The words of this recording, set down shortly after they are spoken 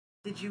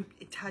Did you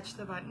touch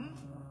the button?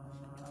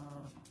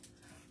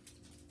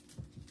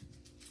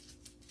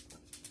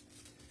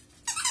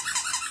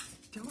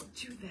 Don't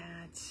do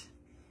that.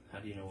 How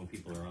do you know when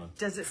people are on?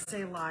 Does it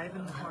say live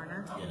in the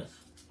corner? Yes.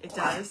 It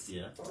does?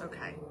 Yeah.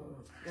 Okay.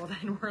 Well,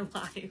 then we're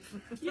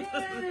live. Yay!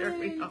 There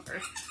we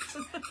are.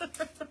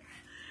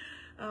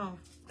 Oh,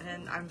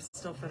 and I'm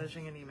still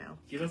finishing an email.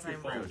 Give up your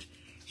phone. Rude.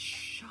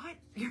 Shut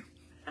your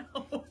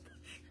mouth.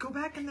 Go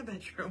back in the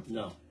bedroom.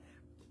 No.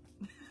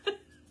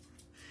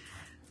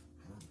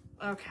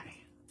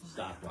 Okay.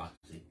 Stop,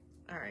 Roxy.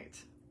 All right.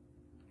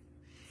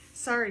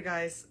 Sorry,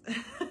 guys.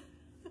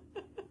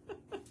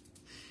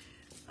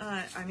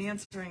 I'm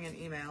answering an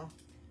email,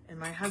 and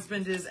my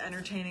husband is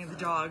entertaining the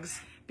dogs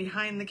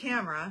behind the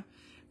camera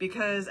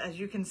because, as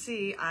you can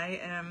see, I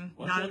am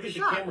not at the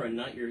shop. Look at the camera,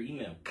 not your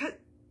email.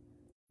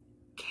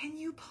 Can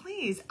you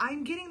please?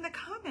 I'm getting the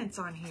comments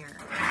on here.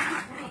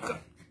 Go,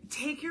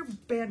 take your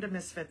band of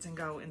misfits and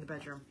go in the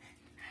bedroom.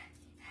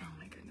 Oh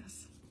my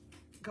goodness.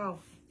 Go.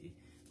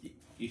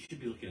 You should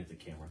be looking at the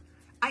camera.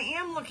 I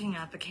am looking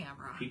at the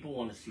camera. People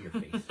want to see your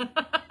face.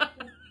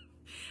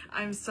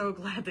 I'm so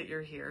glad that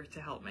you're here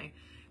to help me.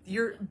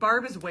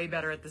 Barb is way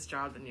better at this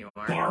job than you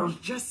are.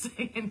 Barb! Just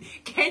saying.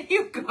 Can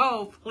you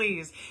go,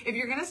 please? If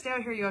you're going to stay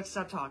out here, you have to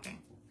stop talking.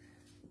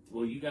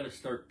 Well, you got to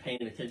start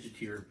paying attention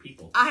to your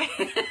people.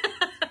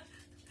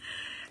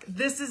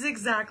 This is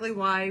exactly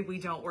why we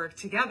don't work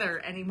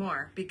together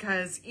anymore.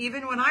 Because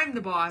even when I'm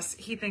the boss,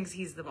 he thinks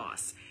he's the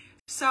boss.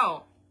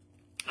 So,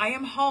 I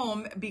am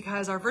home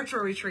because our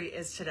virtual retreat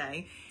is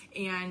today.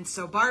 And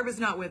so Barb is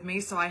not with me.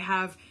 So I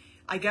have,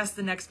 I guess,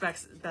 the next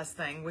best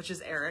thing, which is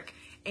Eric.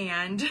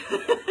 And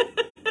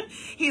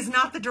he's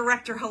not the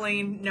director,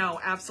 Helene. No,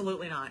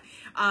 absolutely not.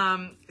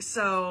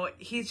 So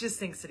he just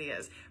thinks that he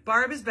is.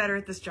 Barb is better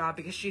at this job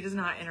because she does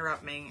not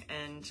interrupt me,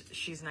 and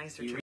she's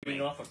nicer to me. You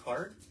reading off a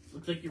card?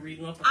 Looks like you're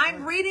reading off a card.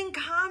 I'm reading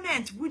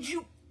comments. Would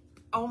you?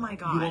 Oh my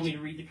God. You want me to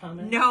read the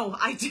comments? No,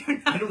 I do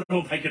not. I don't know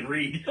if I can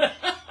read.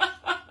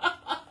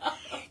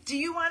 Do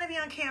you want to be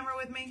on camera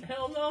with me?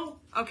 Hell no.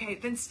 Okay,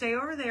 then stay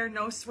over there,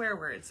 no swear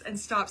words, and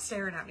stop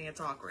staring at me.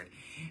 It's awkward.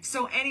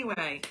 So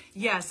anyway,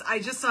 yes, I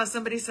just saw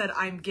somebody said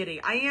I'm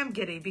giddy. I am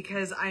giddy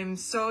because I'm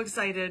so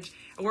excited,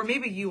 or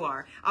maybe you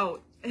are. Oh,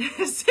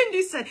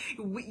 Cindy said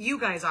you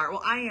guys are.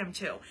 Well, I am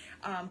too,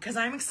 because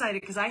I'm excited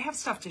because I have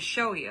stuff to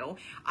show you.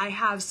 I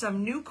have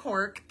some new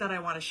cork that I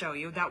want to show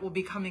you that will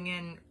be coming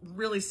in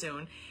really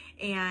soon,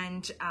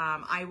 and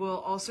I will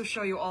also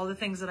show you all the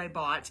things that I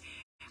bought.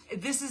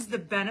 This is the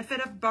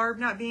benefit of Barb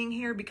not being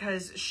here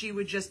because she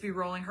would just be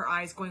rolling her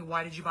eyes going,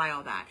 why did you buy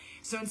all that?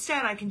 So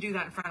instead I can do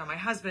that in front of my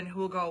husband who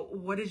will go,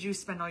 what did you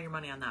spend all your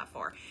money on that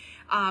for?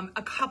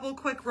 A couple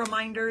quick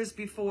reminders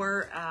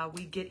before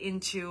we get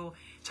into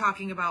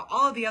talking about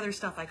all of the other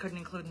stuff I couldn't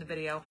include in the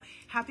video.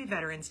 Happy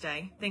Veterans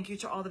Day. Thank you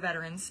to all the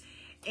veterans.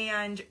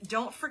 And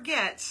don't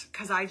forget,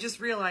 because I just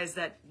realized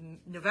that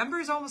November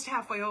is almost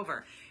halfway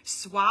over.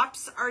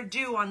 Swaps are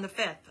due on the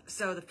 5th.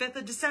 So the 5th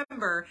of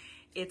December,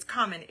 it's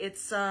coming.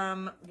 It's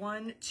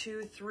 1,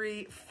 2,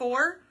 3,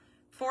 4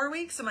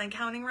 weeks. Am I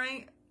counting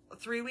right?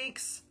 3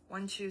 weeks.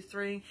 1, 2,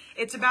 3.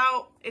 It's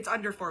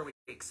under 4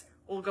 weeks.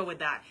 We'll go with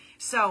that.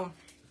 So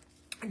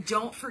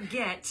don't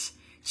forget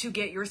to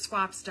get your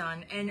swaps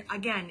done. And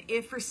again,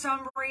 if for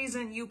some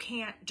reason you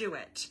can't do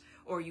it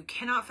or you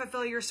cannot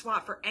fulfill your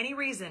swap for any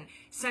reason,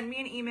 send me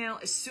an email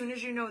as soon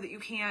as you know that you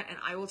can't, and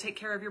I will take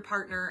care of your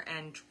partner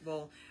and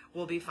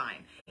we'll be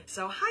fine.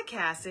 So, hi,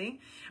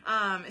 Cassie.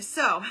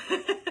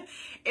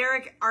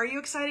 Eric, are you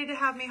excited to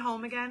have me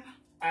home again?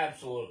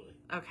 Absolutely.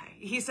 Okay.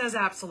 He says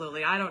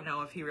absolutely. I don't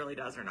know if he really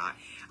does or not.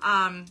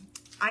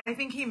 I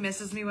think he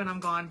misses me when I'm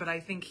gone, but I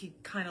think he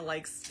kind of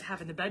likes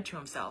having the bed to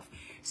himself.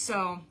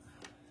 So,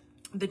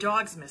 the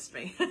dogs missed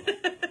me.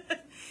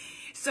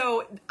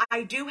 So,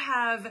 I do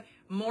have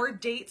more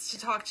dates to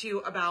talk to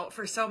you about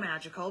for So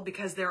Magical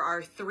because there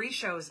are 3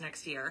 shows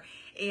next year.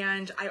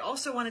 And I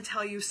also want to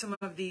tell you some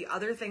of the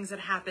other things that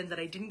happened that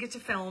I didn't get to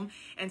film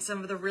and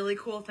some of the really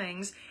cool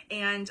things.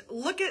 And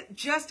look at,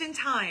 just in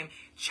time,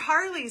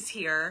 Charlie's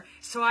here,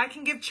 so I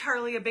can give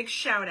Charlie a big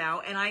shout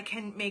out and I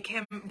can make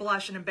him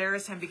blush and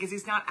embarrass him because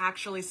he's not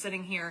actually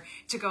sitting here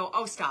to go,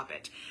 oh, stop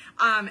it.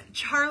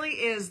 Charlie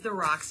is the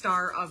rock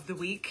star of the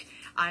week.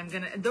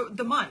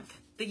 The month,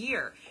 the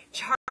year.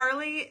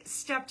 Charlie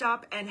stepped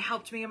up and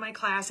helped me in my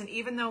class, and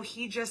even though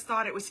he just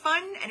thought it was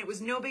fun and it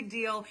was no big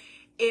deal,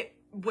 it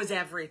was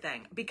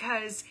everything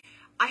because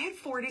I had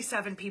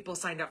 47 people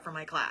signed up for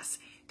my class.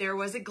 There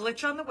was a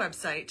glitch on the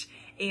website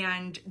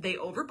and they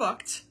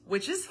overbooked,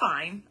 which is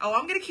fine. Oh,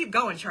 I'm going to keep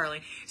going,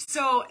 Charlie.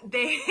 So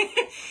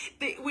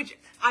which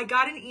I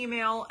got an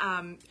email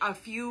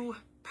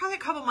probably a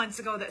couple months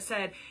ago that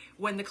said,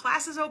 when the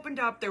classes opened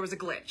up, there was a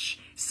glitch.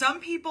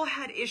 Some people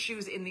had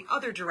issues in the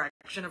other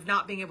direction of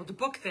not being able to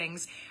book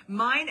things.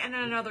 Mine and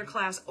another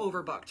class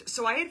overbooked.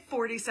 So I had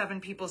 47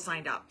 people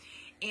signed up.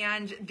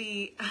 And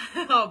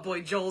oh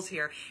boy, Joel's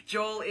here.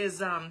 Joel is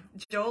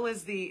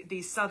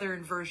the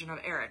southern version of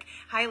Eric.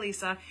 Hi,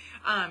 Lisa.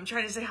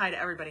 Trying to say hi to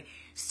everybody.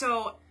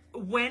 So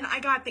when I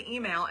got the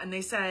email and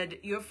they said,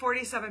 you have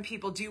 47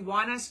 people, do you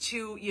want us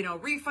to,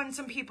 refund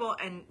some people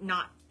and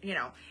not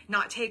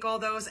take all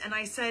those? And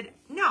I said,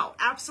 no,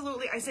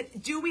 absolutely. I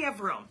said, do we have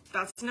room?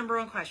 That's the number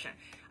one question.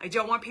 I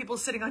don't want people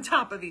sitting on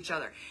top of each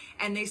other.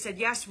 And they said,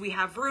 yes, we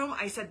have room.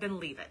 I said, then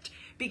leave it,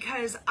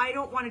 because I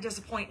don't want to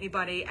disappoint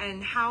anybody.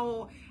 And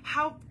how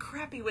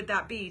crappy would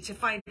that be to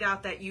find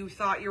out that you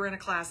thought you were in a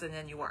class and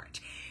then you weren't?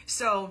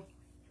 So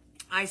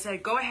I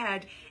said, go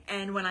ahead.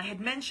 And when I had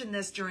mentioned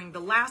this during the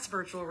last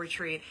virtual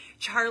retreat,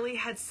 Charlie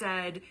had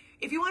said,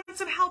 if you want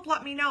some help,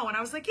 let me know. And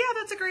I was like, yeah,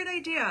 that's a great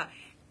idea.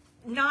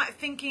 Not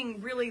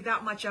thinking really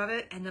that much of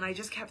it. And then I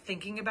just kept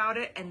thinking about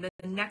it. And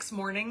the next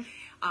morning,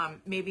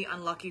 maybe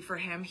unlucky for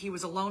him, he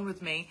was alone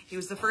with me. He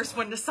was the first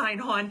one to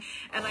sign on.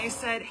 And I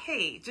said,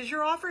 hey, does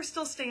your offer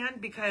still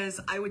stand? Because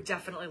I would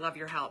definitely love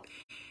your help.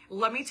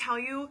 Let me tell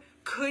you,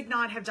 could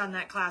not have done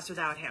that class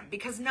without him,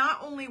 because not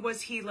only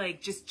was he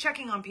like just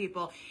checking on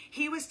people,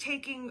 he was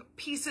taking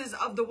pieces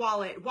of the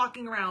wallet,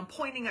 walking around,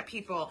 pointing at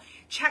people,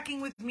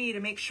 checking with me to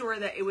make sure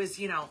that it was,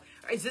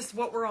 is this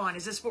what we're on?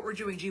 Is this what we're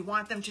doing? Do you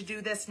want them to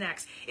do this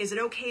next? Is it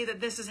okay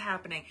that this is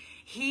happening?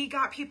 He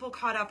got people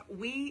caught up.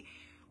 We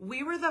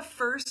were the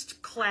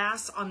first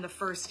class on the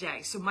first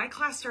day. So my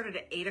class started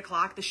at 8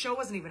 o'clock. The show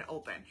wasn't even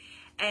open.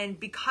 And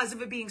because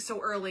of it being so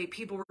early,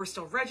 people were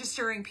still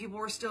registering. People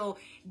were still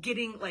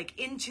getting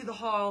into the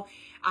hall.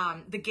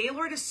 The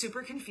Gaylord is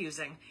super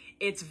confusing.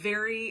 It's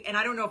very, and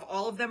I don't know if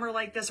all of them are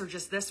like this or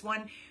just this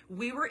one.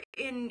 We were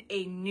in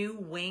a new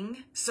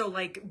wing. So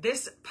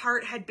this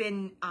part had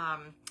been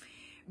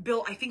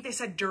built, I think they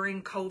said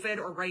during COVID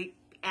or right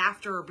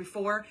after or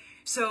before.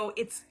 So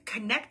it's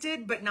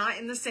connected, but not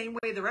in the same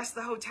way the rest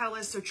of the hotel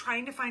is. So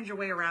trying to find your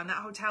way around that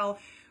hotel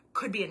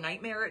could be a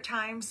nightmare at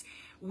times.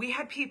 We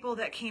had people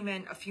that came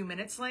in a few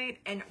minutes late,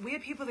 and we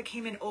had people that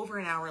came in over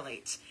an hour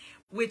late,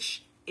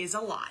 which is a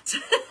lot.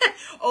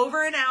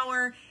 Over an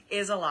hour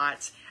is a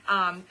lot.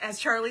 As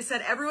Charlie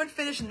said, everyone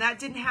finished, and that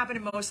didn't happen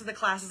in most of the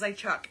classes I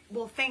took.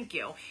 Well, thank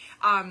you.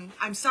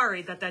 I'm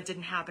sorry that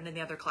didn't happen in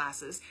the other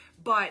classes,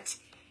 but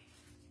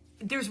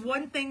there's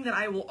one thing that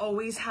I will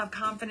always have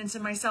confidence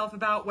in myself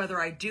about,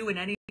 whether I do in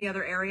any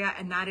other area,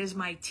 and that is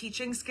my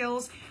teaching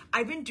skills.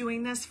 I've been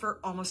doing this for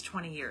almost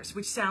 20 years,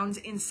 which sounds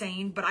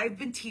insane, but I've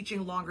been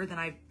teaching longer than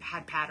I've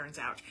had patterns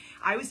out.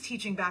 I was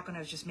teaching back when I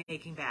was just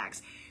making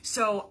bags.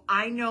 So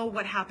I know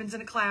what happens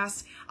in a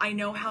class. I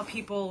know how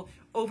people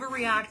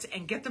overreact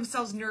and get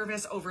themselves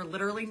nervous over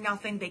literally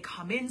nothing. They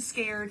come in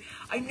scared.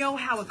 I know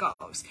how it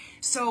goes.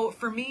 So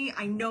for me,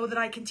 I know that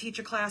I can teach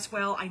a class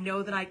well. I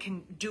know that I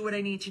can do what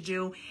I need to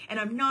do. And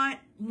I'm not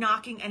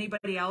knocking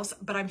anybody else,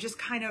 but I'm just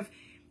kind of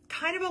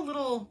a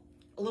little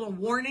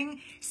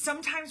warning.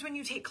 Sometimes when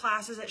you take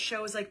classes at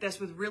shows like this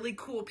with really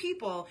cool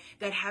people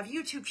that have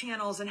YouTube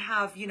channels and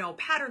have,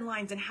 pattern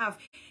lines and have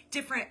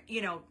different,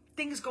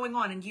 things going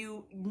on, and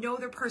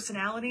their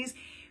personalities,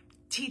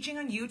 teaching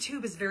on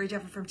YouTube is very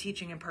different from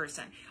teaching in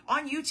person.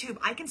 On YouTube,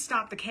 I can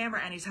stop the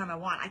camera anytime I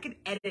want. I can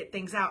edit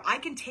things out. I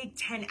can take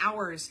 10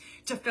 hours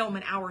to film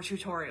an hour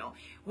tutorial.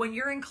 When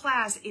you're in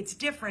class, it's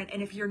different.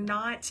 And if you're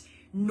not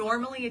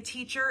normally a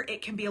teacher,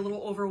 it can be a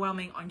little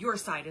overwhelming on your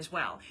side as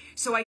well.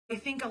 So I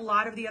think a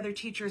lot of the other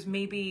teachers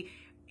maybe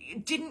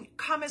didn't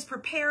come as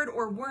prepared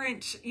or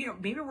weren't,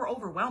 maybe were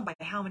overwhelmed by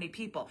how many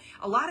people.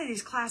 A lot of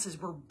these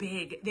classes were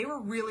big. They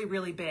were really,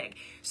 really big.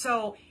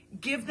 So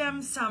give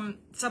them some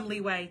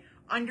leeway.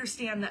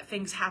 Understand that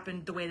things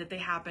happened the way that they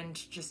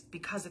happened just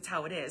because it's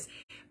how it is.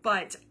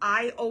 But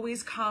I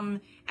always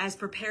come as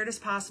prepared as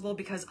possible,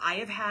 because I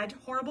have had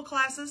horrible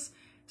classes,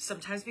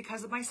 sometimes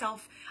because of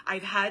myself.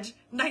 I've had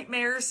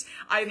nightmares.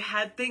 I've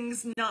had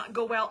things not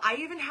go well. I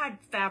even had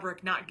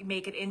fabric not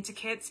make it into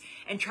kits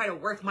and try to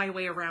work my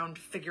way around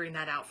figuring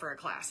that out for a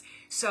class.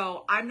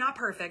 So I'm not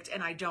perfect,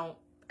 and I don't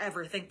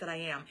ever think that I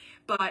am.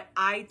 But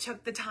I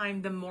took the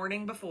time the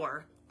morning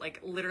before,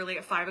 literally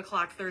at 5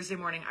 o'clock Thursday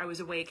morning, I was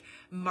awake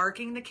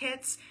marking the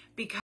kits,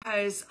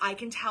 because I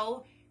can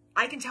tell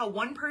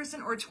one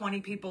person or 20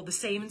 people the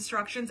same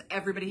instructions.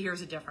 Everybody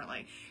hears it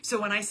differently.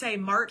 So when I say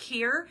mark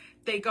here,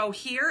 they go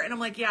here, and I'm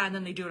like, yeah, and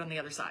then they do it on the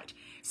other side.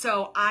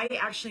 So I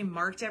actually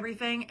marked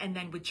everything, and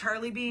then with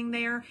Charlie being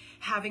there,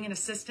 having an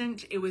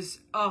assistant, it was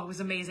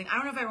amazing. I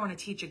don't know if I want to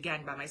teach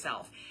again by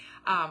myself.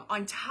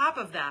 On top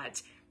of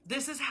that,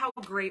 this is how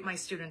great my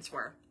students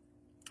were.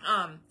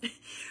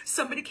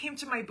 Somebody came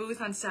to my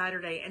booth on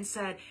Saturday and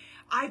said,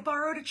 I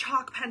borrowed a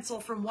chalk pencil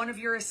from one of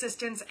your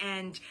assistants,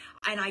 and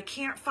I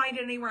can't find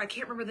it anywhere. I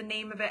can't remember the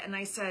name of it. And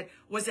I said,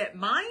 was it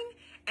mine?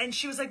 And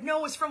she was like, no,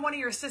 it was from one of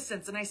your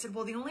assistants. And I said,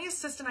 well, the only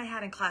assistant I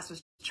had in class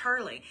was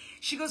Charlie.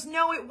 She goes,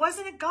 no, it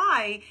wasn't a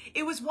guy.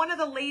 It was one of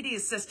the lady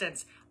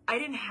assistants. I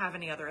didn't have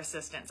any other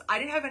assistants. I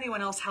didn't have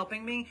anyone else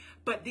helping me,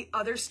 but the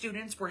other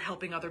students were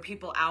helping other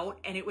people out.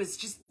 And it was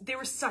just, they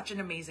were such an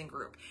amazing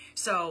group.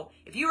 So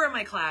if you were in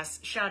my class,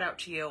 shout out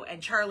to you.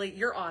 And Charlie,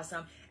 you're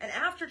awesome. And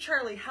after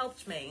Charlie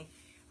helped me,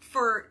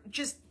 for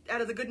just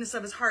out of the goodness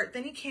of his heart,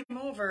 then he came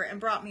over and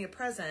brought me a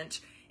present,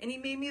 and he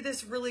made me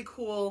this really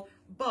cool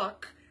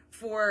book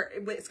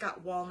it's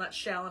got walnut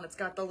shell and it's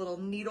got the little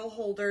needle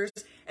holders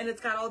and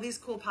it's got all these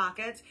cool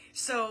pockets.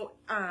 So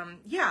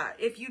yeah,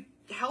 if you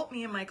help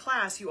me in my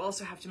class, you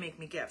also have to make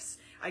me gifts.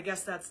 I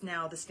guess that's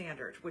now the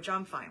standard, which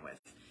I'm fine with.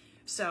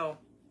 So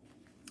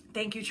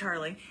thank you,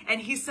 Charlie.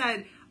 And he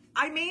said,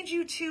 I made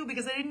you two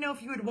because I didn't know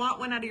if you would want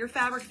one out of your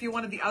fabric, if you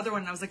wanted the other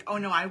one. And I was like, oh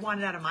no, I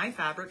want it out of my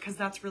fabric because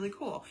that's really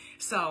cool.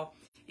 So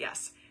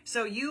yes.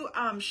 So you,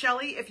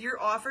 Shelly, if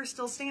your offer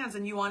still stands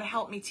and you want to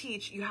help me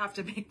teach, you have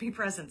to make me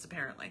presents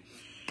apparently.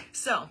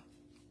 So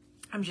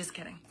I'm just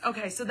kidding.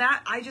 Okay, so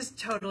that, I just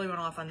totally went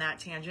off on that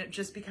tangent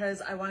just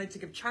because I wanted to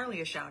give Charlie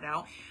a shout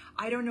out.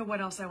 I don't know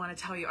what else I want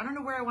to tell you. I don't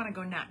know where I want to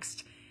go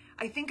next.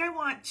 I think I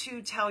want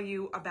to tell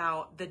you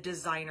about the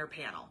designer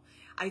panel.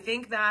 I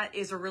think that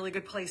is a really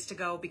good place to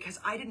go because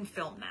I didn't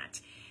film that.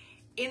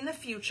 In the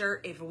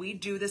future, if we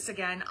do this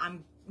again,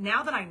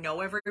 now that I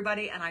know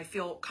everybody and I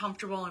feel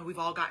comfortable and we've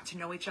all gotten to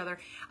know each other,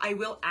 I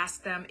will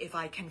ask them if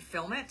I can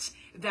film it.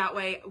 That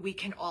way we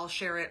can all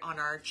share it on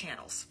our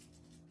channels.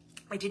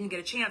 I didn't get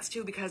a chance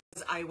to because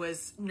I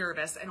was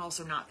nervous and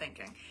also not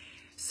thinking.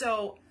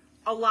 So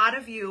a lot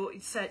of you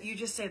said, you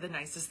just say the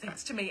nicest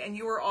things to me and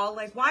you were all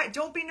like, why?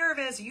 Don't be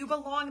nervous. You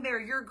belong there.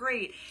 You're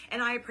great.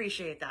 And I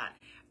appreciate that.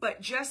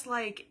 But just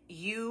like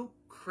you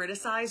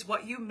criticize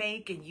what you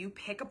make and you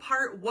pick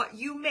apart what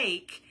you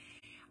make,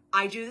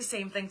 I do the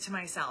same thing to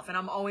myself. And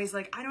I'm always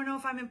like, I don't know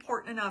if I'm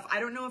important enough. I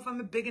don't know if I'm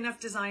a big enough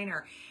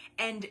designer.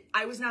 And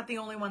I was not the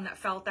only one that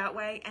felt that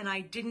way. And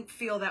I didn't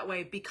feel that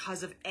way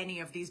because of any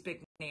of these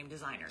big name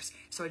designers.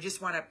 So I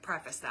just want to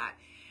preface that.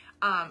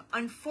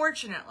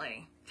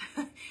 Unfortunately,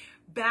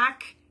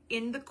 back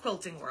in the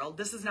quilting world,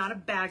 this is not a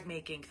bag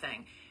making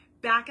thing.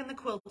 Back in the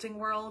quilting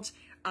world,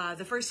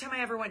 the first time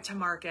I ever went to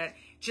market,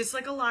 just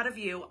like a lot of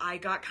you, I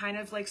got kind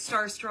of like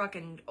starstruck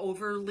and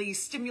overly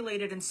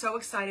stimulated and so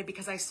excited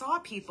because I saw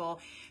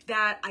people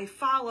that I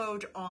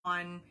followed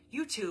on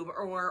YouTube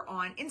or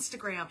on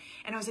Instagram.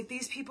 And I was like,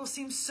 these people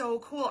seem so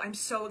cool. I'm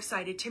so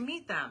excited to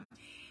meet them.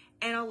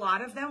 And a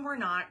lot of them were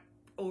not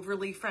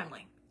overly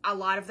friendly. A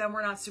lot of them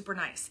were not super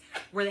nice.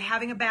 Were they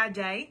having a bad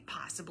day?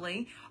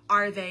 Possibly.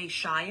 Are they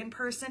shy in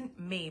person?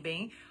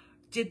 Maybe.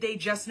 Did they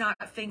just not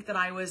think that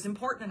I was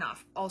important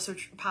enough? Also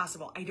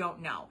possible. I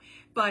don't know.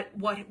 But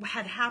what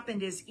had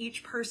happened is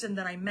each person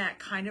that I met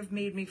kind of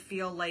made me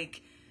feel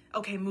like,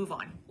 okay, move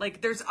on.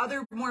 Like there's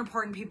other more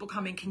important people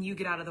coming. Can you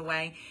get out of the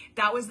way?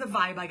 That was the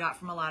vibe I got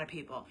from a lot of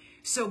people.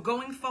 So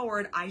going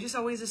forward, I just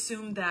always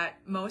assumed that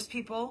most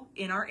people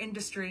in our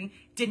industry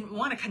didn't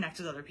want to connect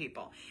with other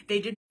people. They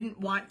didn't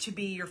want to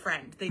be your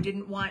friend. They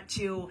didn't want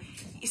to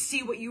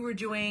see what you were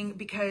doing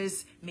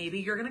because maybe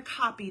you're going to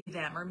copy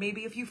them, or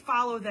maybe if you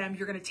follow them,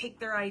 you're going to take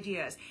their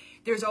ideas.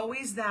 There's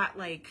always that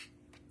like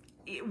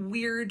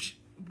weird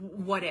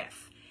what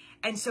if.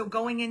 And so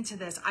going into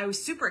this, I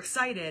was super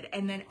excited.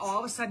 And then all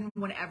of a sudden,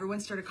 when everyone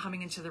started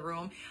coming into the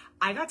room,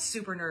 I got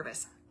super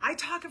nervous. I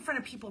talk in front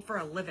of people for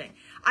a living.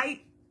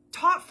 I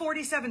taught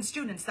 47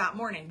 students that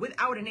morning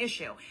without an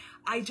issue.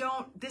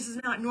 This is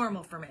not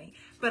normal for me,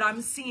 but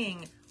I'm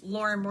seeing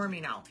Lauren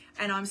Mormino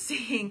and I'm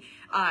seeing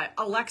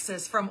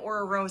Alexis from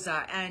Aura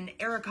Rosa and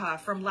Erica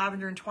from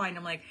Lavender and Twine.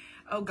 I'm like,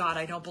 oh God,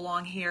 I don't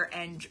belong here.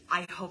 And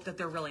I hope that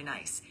they're really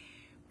nice.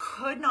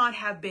 Could not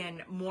have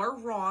been more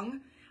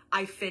wrong.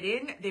 I fit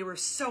in. They were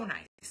so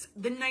nice.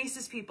 The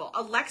nicest people.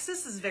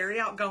 Alexis is very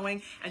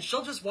outgoing and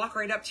she'll just walk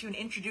right up to you and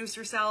introduce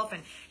herself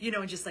and,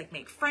 and just like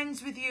make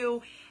friends with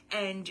you.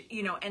 And,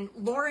 and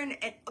Lauren,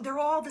 they're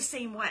all the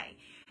same way.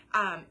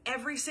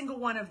 Every single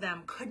one of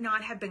them could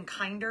not have been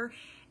kinder.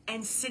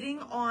 And sitting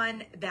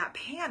on that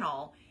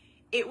panel,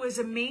 it was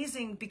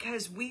amazing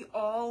because we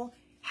all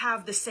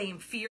have the same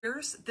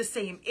fears, the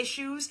same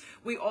issues.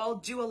 We all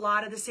do a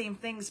lot of the same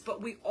things,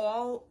 but we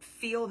all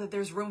feel that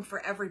there's room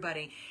for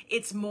everybody.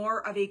 It's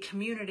more of a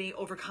community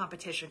over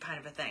competition kind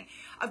of a thing.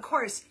 Of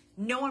course,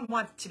 no one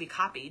wants to be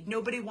copied.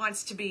 Nobody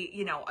wants to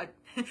be,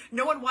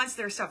 no one wants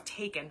their stuff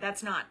taken.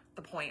 That's not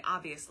the point,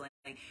 obviously.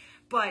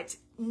 But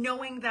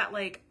knowing that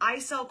like I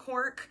sell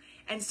cork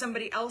and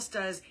somebody else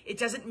does, it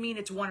doesn't mean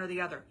it's one or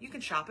the other. You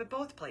can shop at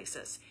both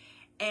places.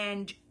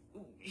 And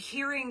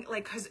hearing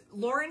like, because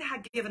Lauren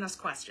had given us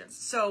questions.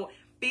 So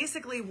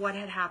basically what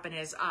had happened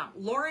is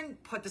Lauren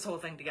put this whole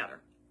thing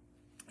together.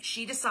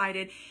 She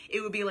decided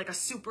it would be like a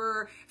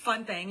super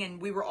fun thing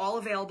and we were all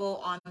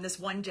available on this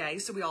one day.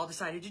 So we all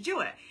decided to do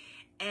it.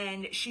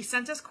 And she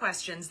sent us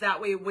questions. That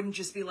way it wouldn't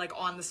just be like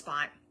on the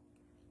spot.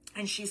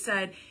 And she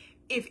said,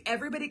 if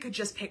everybody could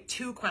just pick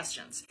 2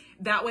 questions,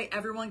 that way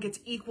everyone gets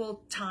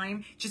equal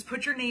time. Just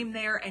put your name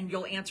there and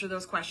you'll answer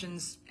those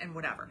questions and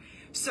whatever.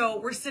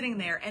 So we're sitting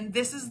there and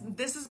this is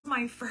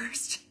my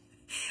first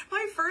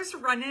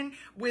run-in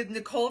with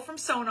Nicole from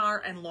Sonar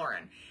and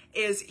Lauren,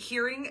 is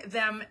hearing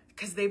them,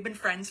 because they've been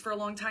friends for a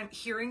long time,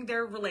 hearing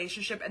their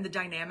relationship and the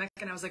dynamic.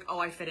 And I was like, oh,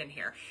 I fit in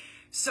here.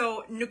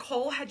 So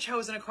Nicole had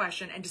chosen a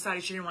question and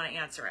decided she didn't want to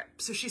answer it.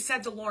 So she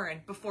said to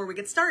Lauren, before we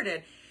get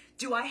started,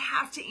 do I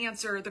have to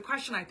answer the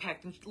question I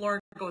picked? And Lauren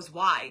goes,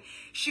 why?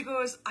 She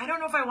goes, I don't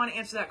know if I want to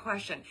answer that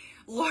question.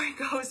 Lauren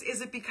goes,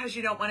 is it because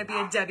you don't want to be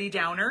a Debbie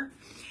Downer?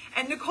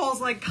 And Nicole's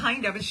like,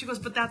 kind of. And she goes,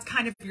 but that's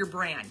kind of your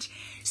brand.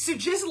 So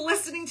just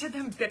listening to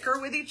them bicker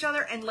with each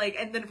other and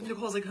then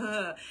Nicole's like,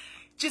 huh.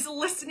 Just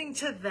listening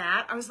to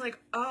that, I was like,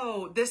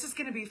 oh, this is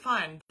going to be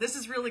fun. This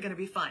is really going to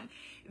be fun.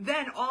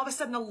 Then all of a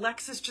sudden,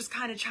 Alexis just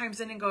kind of chimes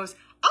in and goes,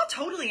 I'll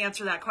totally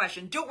answer that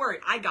question. Don't worry.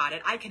 I got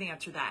it. I can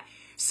answer that.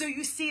 So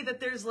you see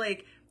that there's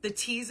like the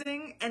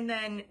teasing and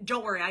then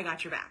don't worry. I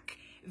got your back.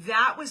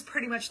 That was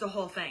pretty much the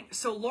whole thing.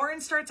 So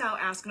Lauren starts out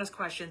asking us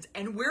questions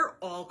and we're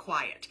all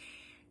quiet.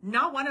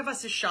 Not one of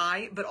us is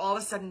shy, but all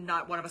of a sudden,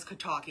 not one of us could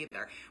talk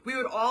either. We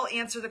would all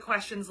answer the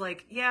questions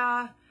like,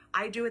 yeah,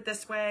 I do it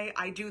this way.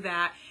 I do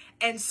that.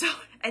 And so,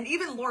 and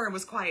even Lauren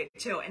was quiet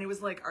too. And it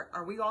was like,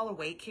 are we all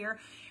awake here?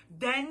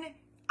 Then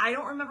I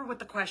don't remember what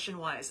the question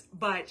was,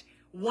 but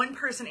one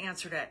person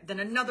answered it, then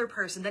another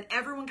person, then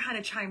everyone kind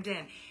of chimed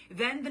in.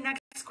 Then the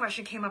next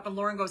question came up and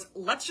Lauren goes,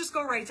 let's just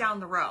go right down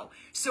the row.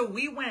 So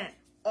we went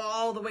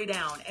all the way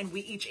down and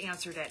we each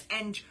answered it.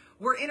 And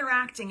we're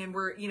interacting and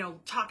we're,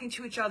 talking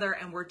to each other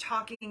and we're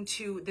talking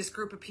to this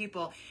group of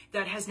people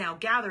that has now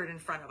gathered in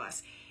front of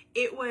us.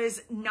 It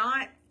was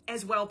not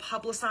as well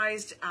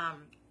publicized.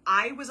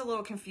 I was a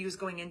little confused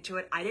going into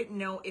it. I didn't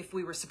know if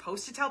we were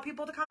supposed to tell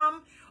people to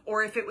come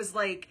or if it was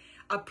like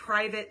a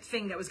private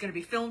thing that was going to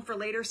be filmed for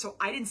later. So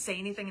I didn't say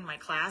anything in my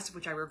class,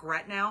 which I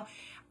regret now.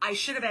 I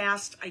should have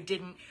asked, I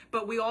didn't,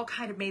 but we all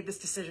kind of made this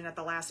decision at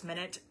the last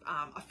minute,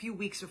 a few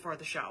weeks before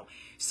the show.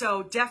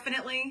 So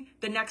definitely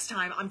the next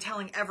time I'm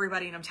telling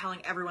everybody and I'm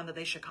telling everyone that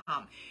they should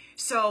come.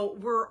 So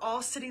we're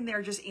all sitting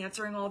there just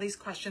answering all these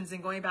questions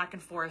and going back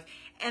and forth.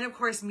 And of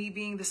course, me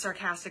being the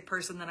sarcastic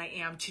person that I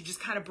am to just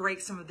kind of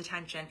break some of the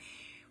tension.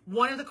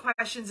 One of the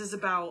questions is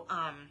about,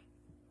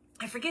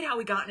 I forget how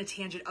we got in a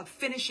tangent of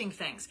finishing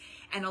things.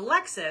 And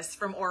Alexis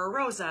from Aura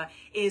Rosa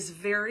is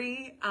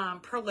very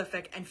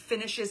prolific and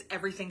finishes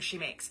everything she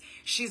makes.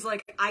 She's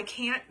like, I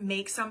can't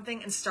make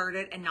something and start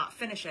it and not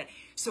finish it.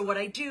 So what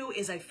I do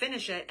is I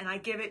finish it and I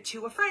give it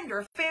to a friend or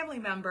a family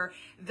member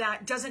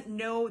that doesn't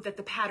know that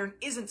the pattern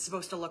isn't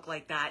supposed to look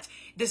like that.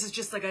 This is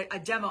just like a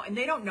demo and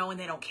they don't know and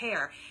they don't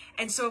care.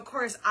 And so of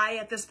course I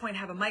at this point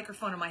have a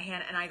microphone in my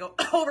hand and I go,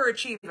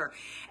 overachiever.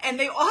 And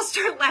they all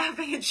start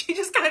laughing and she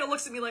just kind of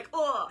looks at me like,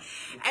 oh.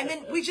 And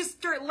then we just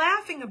start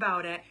laughing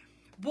about it.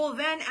 Well,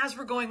 then as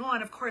we're going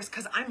on, of course,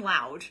 because I'm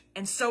loud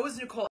and so is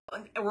Nicole,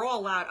 and we're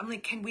all loud. I'm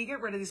like, can we get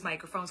rid of these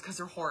microphones because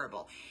they're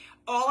horrible?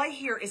 All I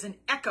hear is an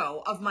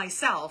echo of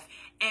myself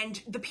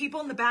and the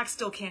people in the back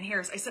still can't hear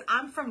us. I said,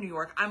 I'm from New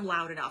York. I'm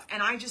loud enough.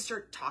 And I just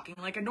start talking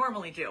like I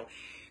normally do.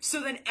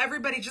 So then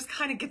everybody just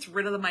kind of gets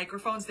rid of the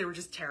microphones. They were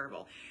just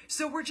terrible.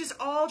 So we're just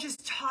all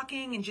just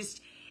talking and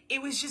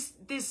it was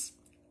just this,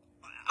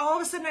 all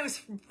of a sudden I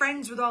was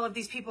friends with all of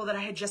these people that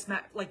I had just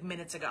met like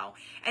minutes ago.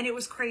 And it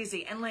was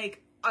crazy. And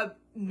like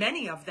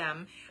many of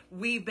them,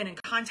 we've been in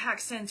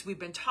contact since, we've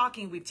been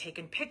talking, we've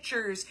taken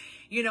pictures,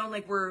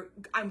 like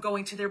I'm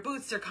going to their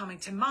booths, they're coming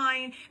to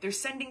mine, they're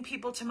sending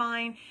people to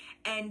mine.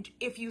 And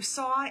if you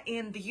saw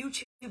in the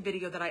YouTube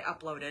video that I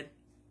uploaded,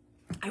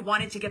 I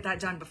wanted to get that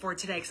done before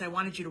today because I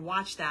wanted you to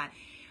watch that.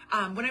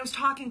 When I was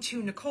talking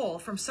to Nicole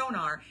from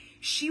Sonar,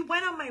 she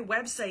went on my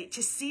website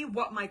to see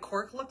what my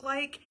cork looked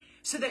like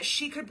so that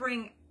she could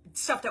bring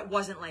stuff that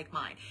wasn't like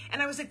mine.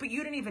 And I was like, but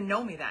you didn't even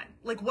know me then.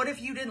 Like, what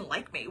if you didn't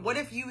like me? What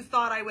if you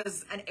thought I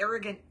was an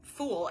arrogant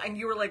fool and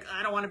you were like,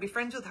 I don't want to be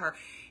friends with her?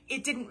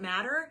 It didn't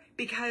matter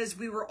because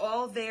we were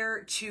all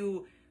there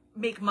to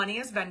make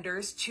money as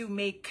vendors, to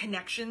make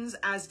connections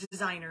as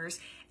designers,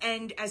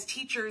 and as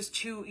teachers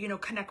to,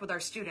 connect with our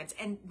students.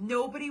 And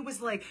nobody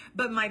was like,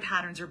 but my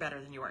patterns are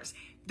better than yours.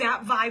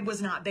 That vibe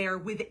was not there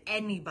with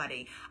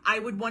anybody. I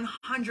would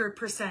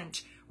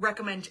 100%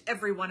 recommend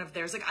every one of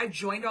theirs. Like, I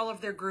joined all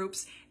of their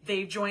groups.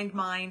 They joined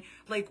mine.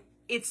 Like,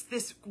 it's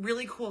this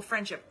really cool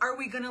friendship. Are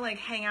we going to like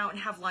hang out and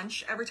have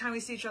lunch every time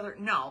we see each other?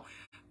 No,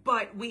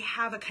 but we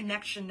have a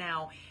connection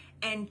now.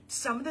 And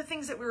some of the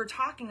things that we were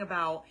talking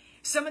about,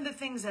 some of the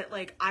things that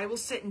like I will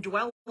sit and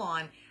dwell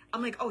on,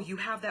 I'm like, oh, you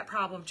have that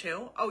problem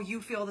too? Oh,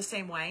 you feel the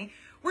same way?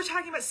 We're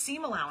talking about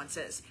seam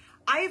allowances.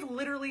 I've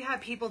literally had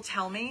people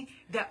tell me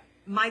that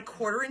my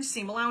 1/4 inch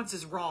seam allowance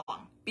is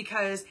wrong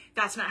because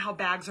that's not how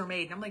bags are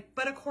made. And I'm like,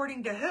 but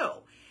according to who?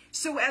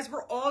 So as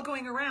we're all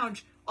going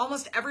around,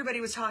 almost everybody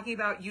was talking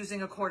about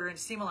using a 1/4 inch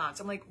seam allowance.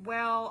 I'm like,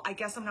 well, I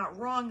guess I'm not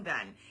wrong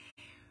then.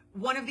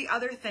 One of the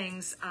other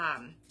things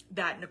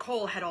that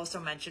Nicole had also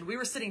mentioned, we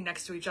were sitting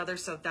next to each other,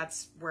 so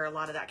that's where a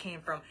lot of that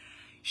came from.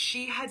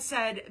 She had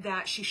said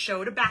that she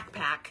showed a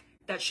backpack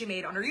that she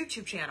made on her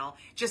YouTube channel,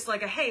 just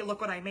like a, hey, look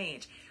what I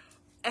made.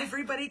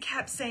 Everybody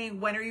kept saying,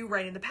 when are you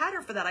writing the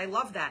pattern for that? I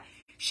love that.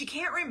 She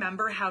can't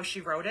remember how she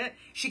wrote it.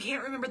 She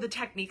can't remember the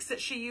techniques that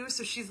she used.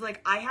 So she's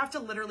like, I have to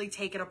literally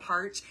take it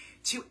apart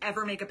to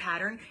ever make a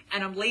pattern.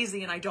 And I'm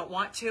lazy and I don't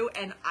want to.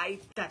 And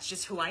that's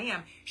just who I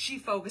am. She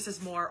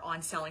focuses more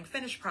on selling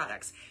finished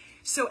products.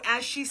 So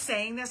as she's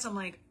saying this, I'm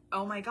like,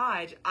 oh my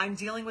God, I'm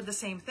dealing with the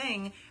same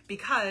thing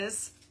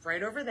because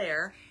right over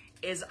there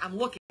is I'm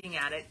looking looking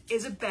at it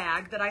is a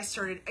bag that I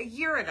started a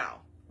year ago.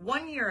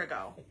 1 year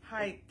ago.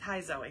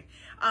 Hi, Zoe.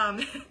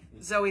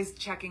 Zoe's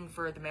checking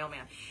for the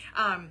mailman.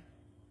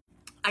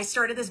 I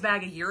started this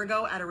bag a year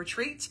ago at a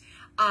retreat.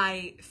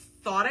 I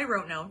thought I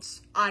wrote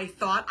notes. I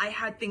thought I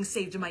had things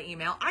saved in my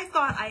email. I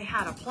thought I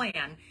had a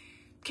plan.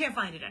 Can't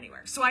find it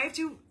anywhere. So I have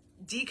to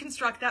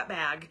deconstruct that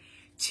bag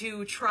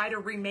to try to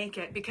remake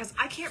it because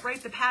I can't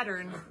write the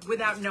pattern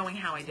without knowing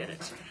how I did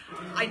it.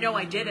 I know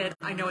I did it.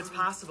 I know it's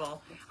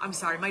possible. I'm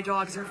sorry, my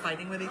dogs are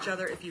fighting with each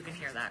other if you can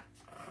hear that.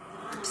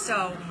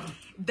 So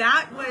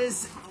that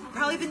was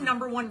probably the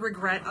 #1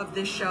 regret of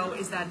this show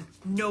is that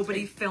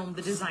nobody filmed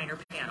the designer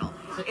panel.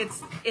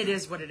 It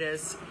is what it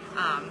is.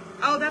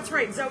 Oh, that's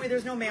right, Zoe,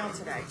 there's no mail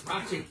today.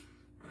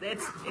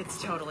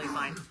 It's totally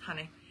fine,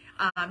 honey.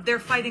 They're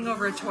fighting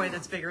over a toy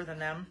that's bigger than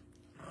them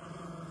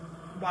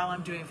while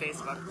I'm doing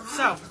Facebook.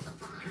 So,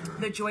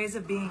 the joys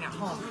of being at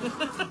home.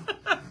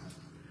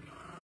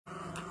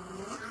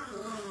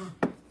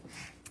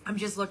 I'm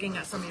just looking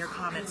at some of your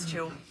comments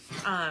too.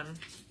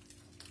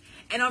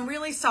 And I'm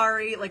really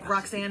sorry, like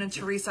Roxanne and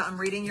Teresa,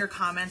 I'm reading your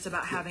comments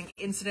about having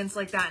incidents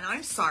like that, and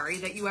I'm sorry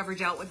that you ever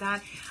dealt with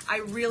that. I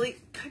really,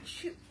 could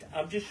you?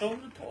 I'm just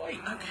showing the toy.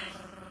 Okay.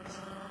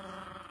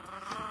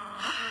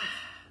 Oh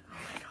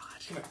my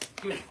God.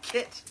 Come here.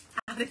 Get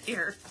out of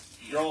here.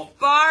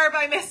 Barb,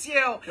 I miss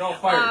you. You're all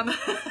fired.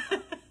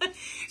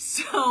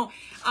 So,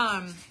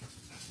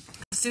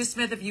 Sue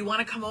Smith, if you want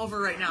to come over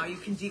right now, you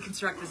can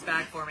deconstruct this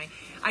bag for me.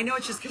 I know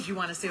it's just because you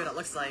want to see what it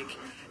looks like.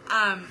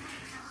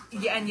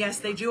 Yeah, and yes,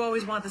 they do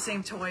always want the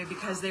same toy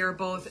because they are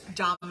both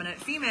dominant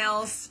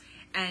females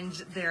and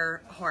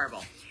they're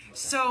horrible.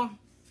 So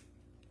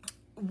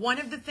one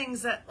of the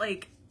things that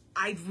like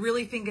I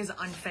really think is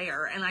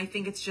unfair, and I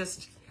think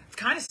it's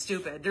kind of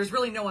stupid, there's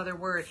really no other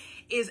word,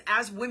 is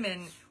as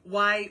women,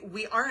 why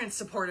we aren't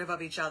supportive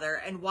of each other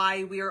and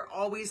why we are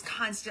always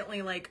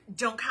constantly like,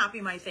 don't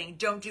copy my thing,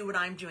 don't do what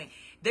I'm doing.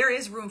 There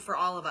is room for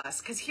all of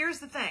us, because here's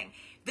the thing,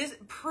 this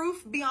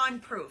proof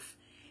beyond proof.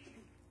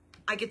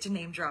 I get to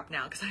name drop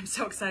now because I'm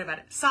so excited about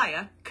it.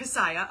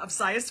 Kasaya of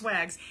Saya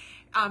Swags,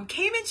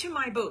 came into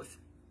my booth.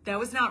 That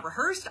was not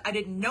rehearsed. I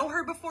didn't know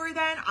her before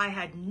then. I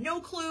had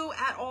no clue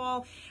at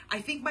all. I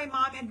think my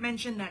mom had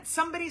mentioned that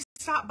somebody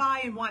stopped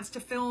by and wants to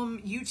film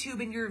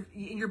YouTube in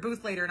your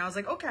booth later. And I was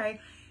like, okay,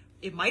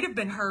 it might have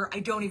been her. I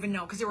don't even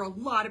know because there were a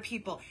lot of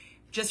people.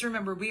 Just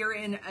remember, we are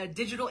in a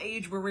digital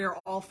age where we are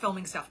all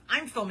filming stuff.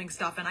 I'm filming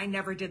stuff and I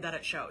never did that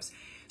at shows.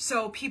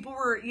 So people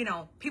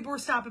were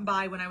stopping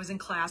by when I was in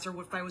class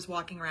or if I was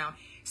walking around.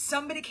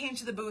 Somebody came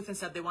to the booth and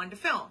said they wanted to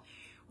film.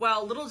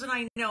 Well, little did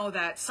I know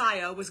that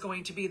Saya was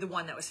going to be the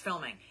one that was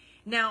filming.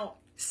 Now,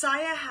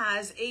 Saya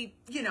has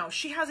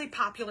she has a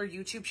popular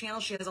YouTube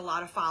channel. She has a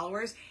lot of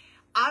followers.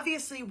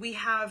 Obviously, we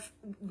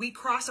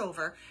cross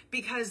over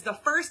because the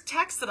first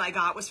text that I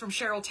got was from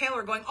Cheryl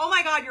Taylor going, oh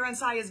my God, you're on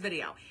Saya's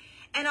video.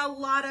 And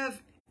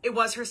it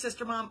was her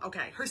sister, Mom?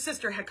 Okay, her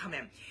sister had come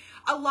in.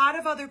 A lot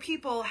of other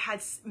people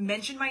had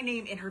mentioned my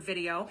name in her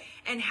video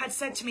and had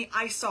said to me,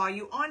 I saw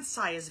you on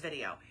Saya's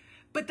video.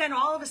 But then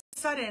all of a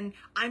sudden,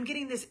 I'm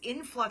getting this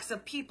influx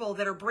of people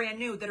that are brand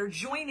new, that are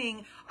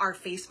joining our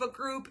Facebook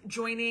group,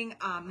 joining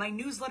my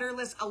newsletter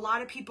list. A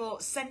lot of people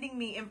sending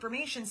me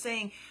information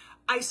saying,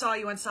 I saw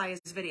you on Saya's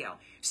video.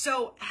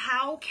 So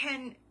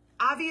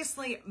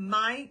obviously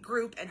my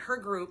group and her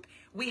group,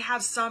 we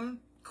have some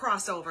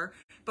crossover,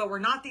 but we're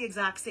not the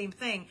exact same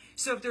thing.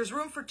 So if there's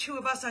room for 2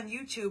 of us on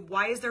YouTube,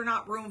 why is there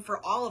not room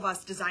for all of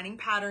us designing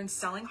patterns,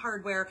 selling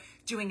hardware,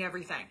 doing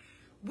everything?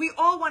 We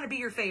all want to be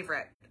your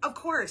favorite. Of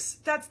course,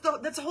 that's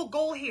the whole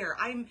goal here.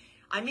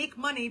 I make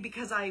money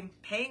because I'm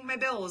paying my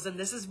bills and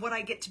this is what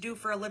I get to do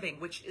for a living,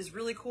 which is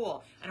really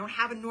cool. I don't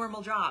have a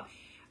normal job.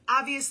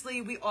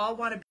 Obviously, we all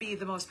want to be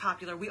the most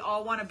popular. We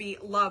all want to be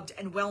loved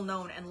and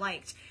well-known and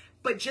liked.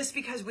 But just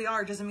because we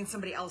are doesn't mean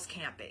somebody else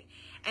can't be.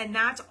 And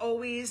that's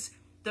always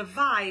the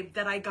vibe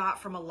that I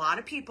got from a lot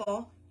of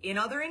people in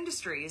other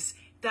industries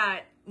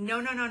that,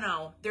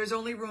 no, there's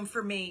only room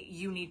for me,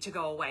 you need to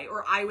go away,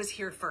 or I was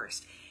here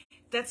first.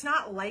 That's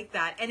not like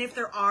that. And if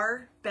there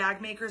are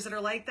bag makers that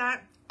are like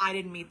that, I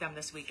didn't meet them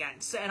this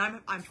weekend. So,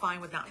 and I'm fine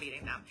with not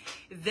meeting them.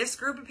 This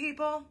group of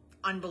people,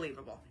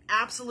 unbelievable.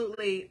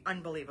 Absolutely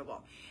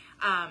unbelievable.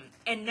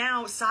 And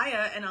now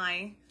Saya and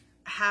I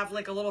have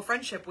like a little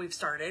friendship we've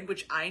started,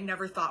 which I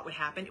never thought would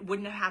happen. It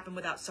wouldn't have happened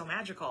without So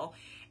Magical.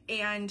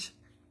 And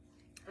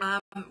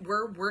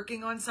we're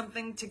working on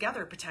something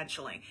together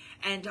potentially.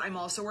 And I'm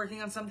also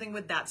working on something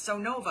with That So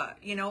Nova.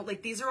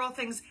 Like these are all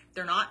things,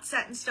 they're not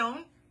set in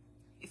stone.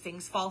 If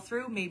things fall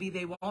through, maybe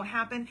they won't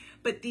happen.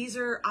 But these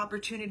are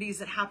opportunities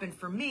that happen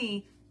for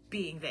me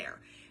being there.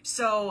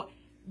 So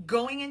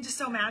going into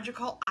So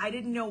Magical, I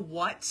didn't know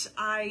what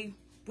I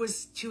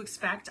was to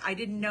expect. I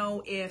didn't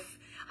know if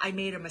I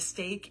made a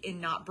mistake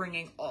in not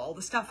bringing all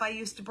the stuff I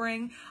used to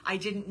bring. I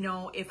didn't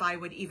know if I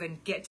would even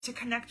get to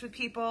connect with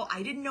people.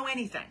 I didn't know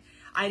anything.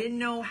 I didn't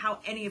know how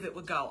any of it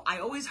would go. I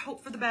always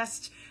hope for the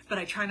best, but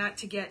I try not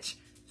to get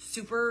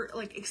super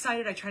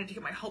excited. I try not to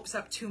get my hopes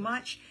up too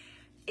much.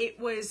 It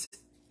was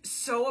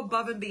so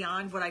above and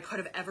beyond what I could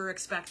have ever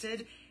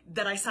expected.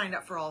 that I signed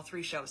up for all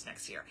 3 shows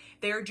next year.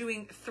 They are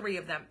doing 3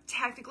 of them,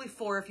 technically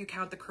 4 if you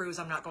count the cruise.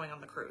 I'm not going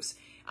on the cruise.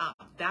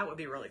 That would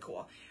be really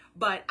cool.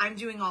 But I'm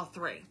doing all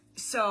 3.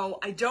 So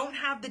I don't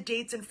have the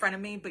dates in front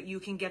of me, but you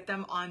can get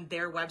them on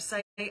their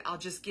website. I'll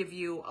just give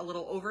you a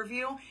little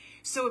overview.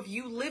 So if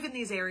you live in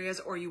these areas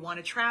or you want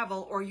to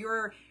travel or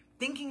you're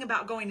thinking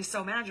about going to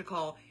So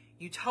Magical,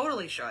 you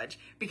totally should,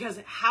 because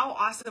how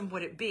awesome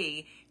would it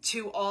be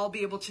to all be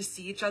able to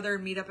see each other,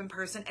 meet up in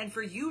person, and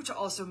for you to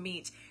also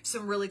meet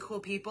some really cool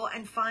people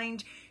and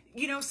find,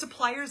 you know,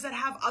 suppliers that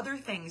have other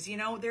things. You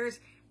know, there's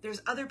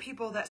other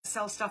people that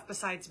sell stuff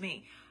besides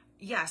me.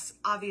 Yes,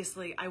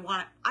 obviously I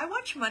want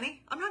your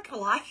money. I'm not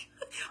gonna lie.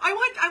 I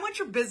want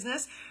your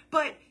business,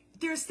 but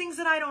there's things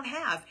that I don't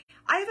have.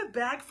 I have a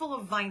bag full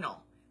of vinyl.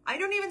 I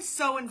don't even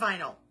sew in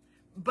vinyl,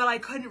 but I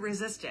couldn't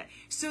resist it.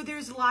 So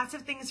there's lots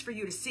of things for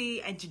you to see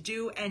and to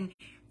do, and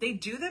they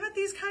do them at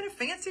these kind of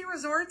fancy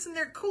resorts and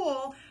they're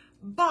cool,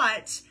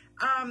 but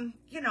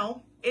you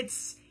know,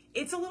 it's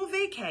a little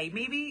vacay.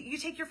 Maybe you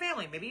take your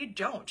family, maybe you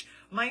don't.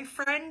 My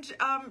friend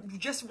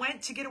just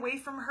went to get away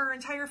from her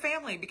entire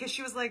family because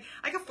she was like,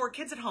 I got 4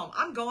 kids at home.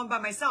 I'm going by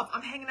myself.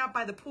 I'm hanging out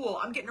by the pool.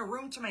 I'm getting a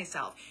room to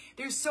myself.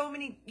 There's so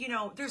many, you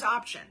know, there's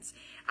options.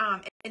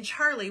 And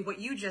Charlie, what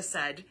you just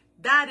said,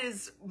 that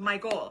is my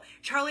goal.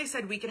 Charlie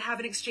said we could have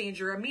an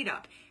exchange or a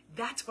meetup.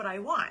 That's what I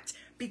want,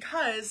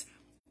 because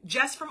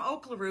Jess from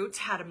Oakla Roots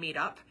had a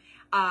meetup.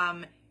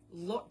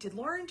 Did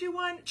Lauren do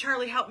one?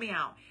 Charlie, help me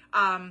out.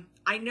 I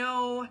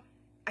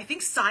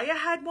think Saya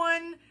had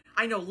one.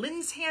 I know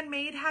Lynn's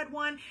Handmade had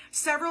one.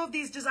 Several of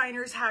these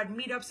designers had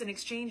meetups and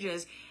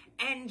exchanges,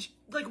 and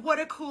like, what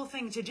a cool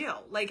thing to do.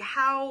 Like,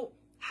 how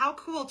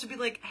cool to be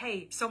like,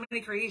 hey, So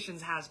Many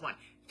Creations has one.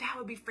 That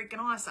would be freaking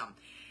awesome.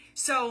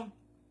 So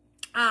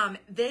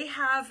they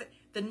have,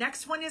 the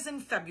next one is in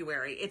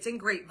February. It's in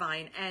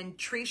Grapevine, and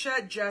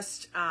Trisha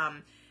just,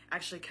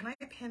 actually, can I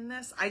pin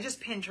this? I just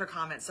pinned her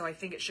comment, so I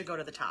think it should go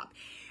to the top.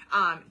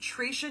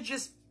 Trisha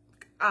just,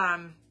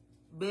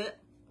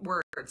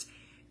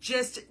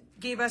 just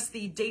gave us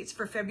the dates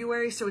for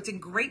February. So it's in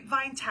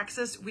Grapevine,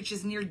 Texas, which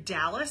is near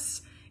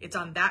Dallas. It's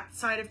on that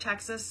side of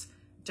Texas.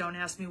 Don't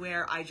ask me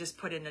where. I just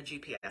put in a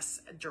GPS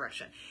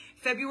direction.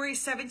 February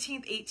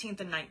 17th,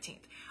 18th, and 19th.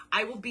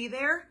 I will be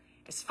there.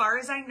 As far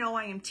as I know,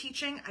 I am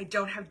teaching. I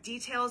don't have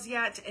details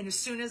yet. And as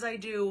soon as I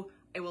do,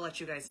 I will let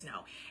you guys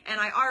know.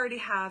 And I already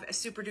have a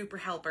super duper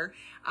helper.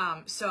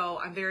 So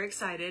I'm very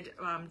excited.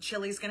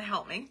 Chili's going to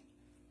help me.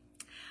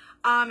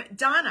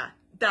 Donna,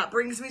 that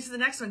brings me to the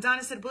next one.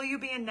 Donna said, will you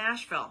be in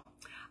Nashville?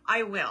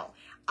 I will.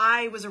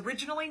 I was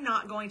originally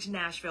not going to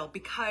Nashville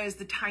because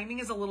the timing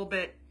is a little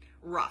bit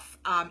rough.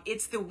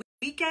 It's the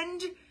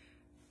weekend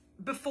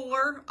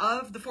before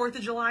of the 4th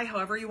of July,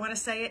 however you want to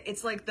say it.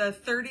 It's like the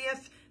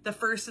 30th, the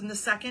 1st, and the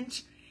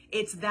 2nd.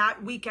 It's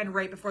that weekend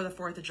right before the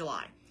 4th of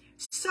July.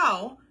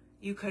 So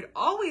you could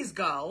always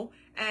go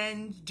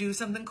and do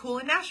something cool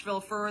in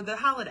Nashville for the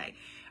holiday.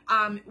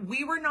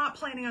 We were not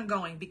planning on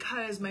going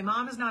because my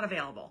mom is not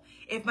available.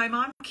 If my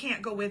mom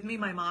can't go with me,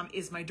 my mom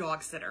is my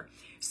dog sitter.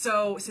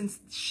 So since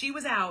she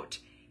was out,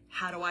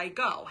 how do I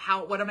go?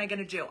 What am I going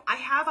to do? I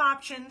have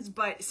options,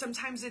 but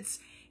sometimes it's,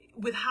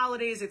 with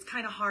holidays, it's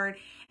kind of hard.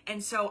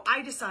 And so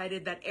I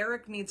decided that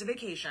Eric needs a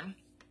vacation.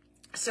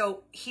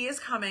 So he is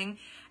coming,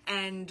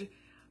 and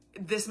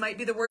this might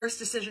be the worst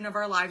decision of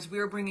our lives. We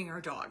are bringing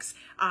our dogs.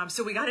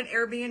 So we got an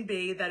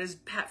Airbnb that is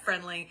pet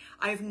friendly.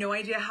 I have no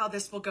idea how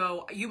this will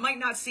go. You might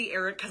not see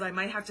Eric because I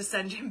might have to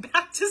send him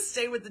back to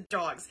stay with the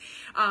dogs.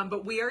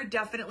 But we are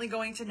definitely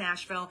going to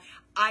Nashville.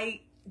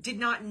 I did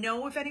not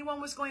know if anyone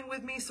was going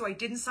with me, so I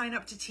didn't sign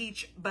up to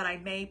teach, but I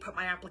may put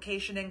my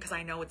application in because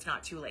I know it's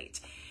not too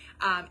late.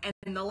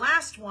 And the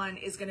last one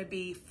is going to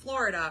be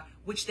Florida,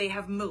 which they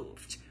have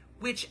moved,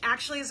 which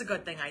actually is a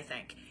good thing, I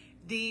think.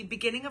 The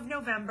beginning of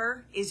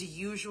November is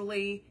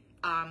usually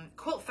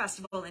Quilt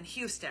Festival in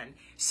Houston.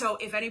 So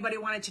if anybody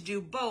wanted to do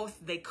both,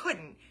 they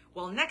couldn't.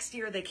 Well, next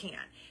year they can,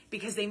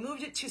 because they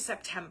moved it to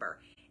September.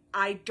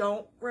 I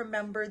don't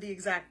remember the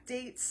exact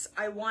dates.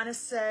 I want to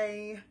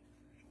say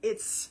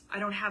I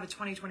don't have a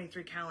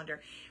 2023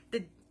 calendar.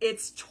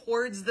 It's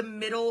towards the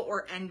middle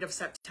or end of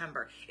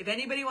September. If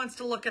anybody wants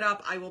to look it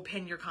up, I will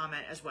pin your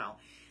comment as well.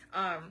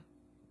 And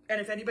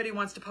if anybody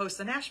wants to post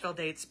the Nashville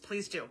dates,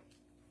 please do.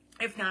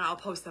 If not, I'll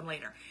post them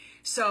later.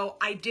 So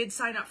I did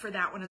sign up for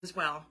that one as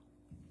well.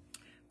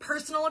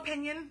 Personal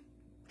opinion,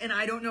 and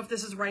I don't know if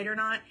this is right or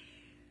not,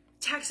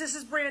 Texas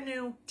is brand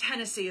new,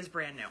 Tennessee is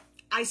brand new.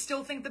 I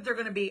still think that they're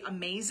going to be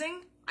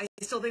amazing. I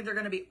still think they're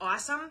going to be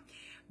awesome.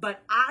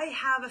 But I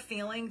have a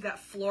feeling that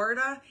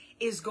Florida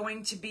is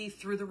going to be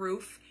through the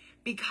roof,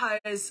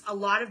 because a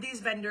lot of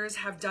these vendors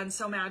have done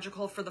So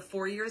Magical for the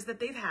 4 years that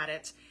they've had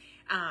it.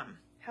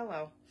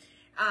 Hello.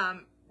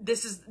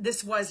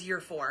 This was year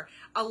 4.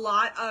 A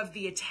lot of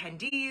the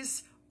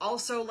attendees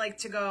also like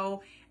to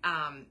go.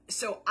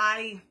 So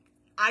I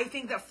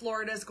think that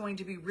Florida is going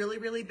to be really,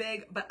 really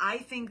big, but I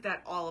think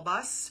that all of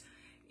us,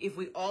 if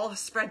we all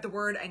spread the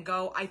word and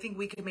go, I think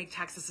we could make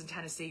Texas and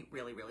Tennessee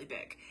really, really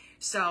big.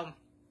 So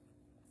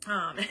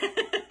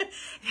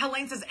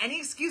Helene says, any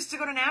excuse to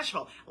go to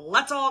Nashville.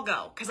 Let's all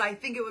go, because I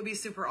think it would be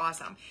super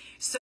awesome.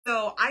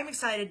 So I'm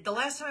excited. The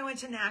last time I went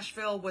to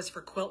Nashville was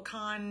for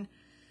QuiltCon,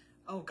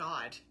 oh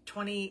God,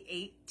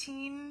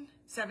 2018,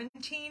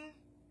 17,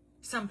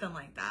 something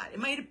like that. It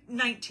might have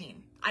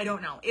 19. I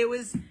don't know. It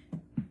was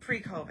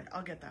pre-COVID.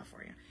 I'll get that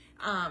for you.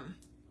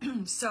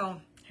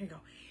 So here you go.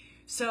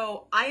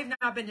 So I have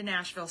not been to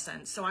Nashville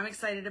since, so I'm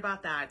excited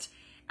about that.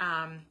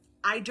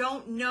 I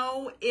don't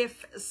know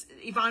if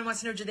Yvonne wants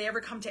to know, did they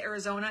ever come to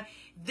Arizona?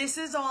 This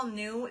is all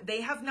new.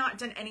 They have not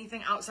done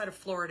anything outside of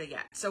Florida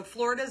yet. So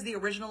Florida is the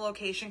original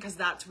location because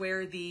that's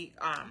where the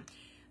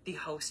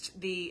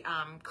host, the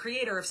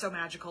creator of So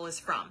Magical is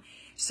from.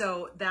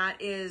 So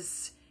that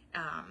is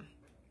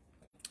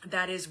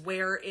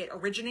where it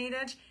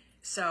originated.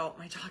 So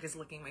my dog is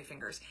licking my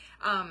fingers.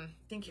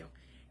 Thank you.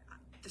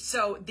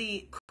 So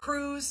the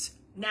cruise,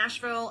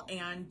 Nashville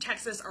and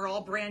Texas are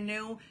all brand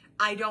new.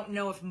 I don't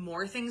know if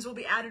more things will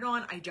be added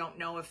on. I don't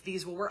know if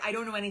these will work. I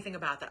don't know anything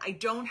about that. I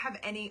don't have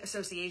any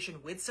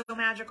association with So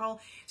Magical.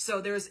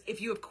 So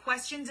if you have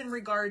questions in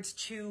regards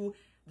to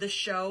the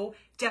show,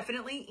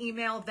 definitely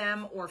email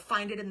them or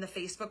find it in the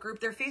Facebook group.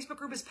 Their Facebook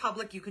group is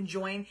public. You can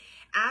join.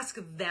 Ask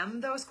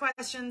them those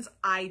questions.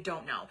 I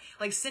don't know.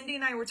 Like Cindy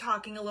and I were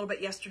talking a little bit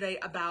yesterday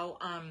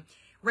about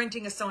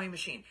renting a sewing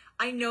machine.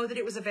 I know that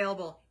it was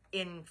available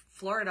in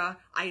Florida.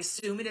 I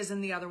assume it is in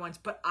the other ones,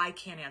 but I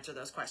can't answer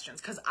those questions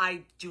because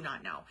I do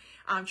not know.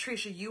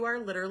 Tricia, you are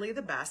literally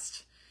the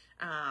best.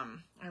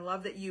 I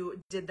love that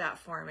you did that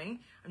for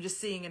me. I'm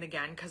just seeing it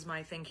again because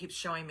my thing keeps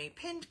showing me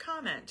pinned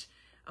comment.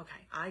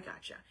 Okay, I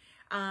gotcha.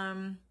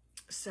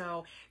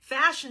 So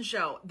fashion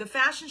show. The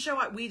fashion show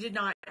we did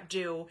not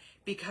do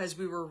because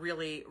we were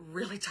really,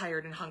 really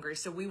tired and hungry.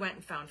 So we went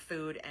and found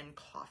food and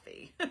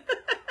coffee.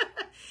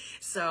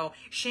 So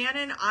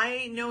Shannon,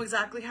 I know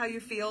exactly how you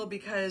feel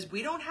because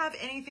we don't have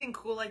anything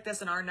cool like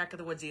this in our neck of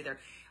the woods either.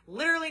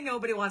 Literally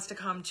nobody wants to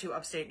come to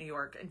upstate New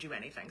York and do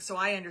anything. So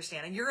I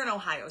understand. And you're in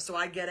Ohio, so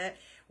I get it.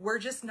 We're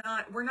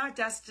not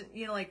destined,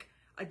 like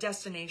a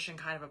destination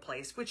kind of a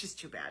place, which is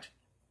too bad.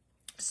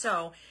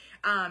 So,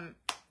 I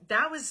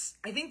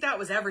think that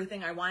was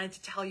everything I wanted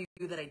to tell you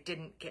that I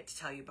didn't get to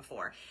tell you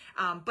before.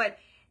 But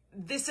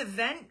this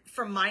event,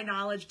 from my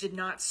knowledge, did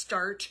not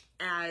start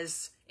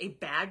as a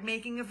bag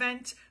making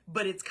event,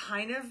 but it's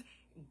kind of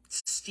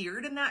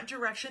steered in that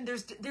direction.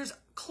 There's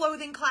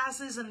clothing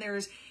classes and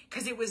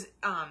because it was,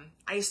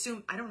 I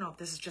assume, I don't know if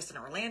this is just an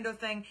Orlando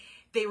thing.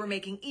 They were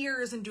making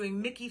ears and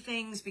doing Mickey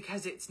things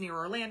because it's near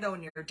Orlando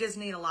and near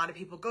Disney, and a lot of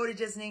people go to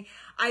Disney.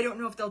 I don't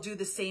know if they'll do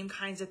the same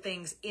kinds of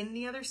things in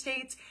the other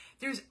states.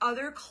 There's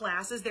other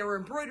classes. There were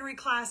embroidery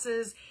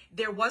classes.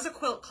 There was a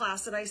quilt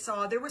class that I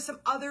saw. There were some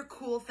other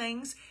cool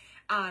things,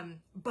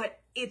 but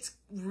it's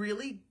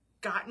really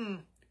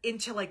gotten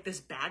into like this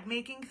bag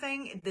making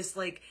thing, this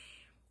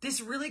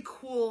really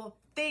cool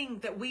thing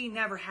that we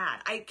never had.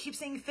 I keep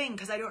saying thing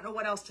because I don't know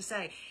what else to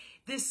say.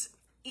 This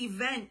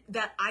event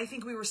that I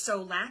think we were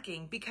so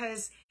lacking,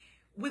 because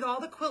with all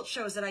the quilt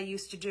shows that I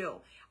used to do,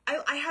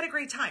 I had a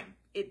great time.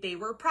 They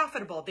were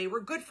profitable. They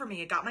were good for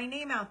me. It got my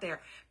name out there.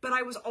 But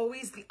I was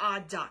always the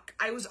odd duck.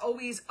 I was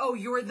always, oh,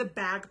 you're the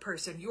bag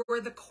person.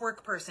 You're the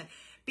cork person,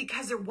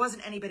 because there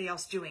wasn't anybody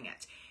else doing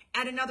it.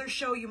 At another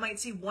show, you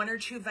might see one or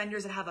two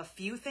vendors that have a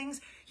few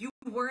things. You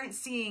weren't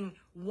seeing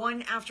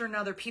one after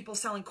another people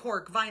selling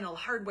cork, vinyl,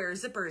 hardware,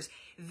 zippers.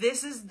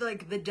 This is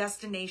like the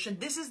destination.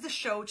 This is the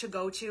show to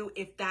go to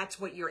if that's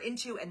what you're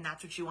into and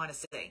that's what you want to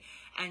see.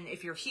 And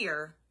if you're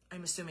here,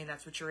 I'm assuming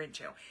that's what you're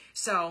into.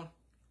 So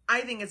I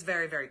think it's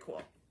very, very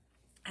cool.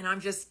 And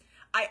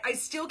I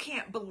still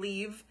can't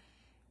believe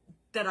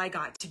that I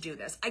got to do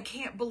this. I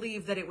can't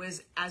believe that it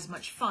was as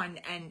much fun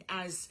and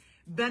as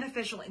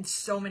beneficial in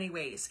so many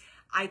ways.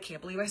 I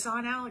can't believe I saw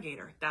an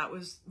alligator. That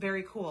was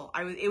very cool.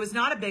 It was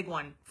not a big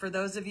one. For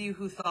those of you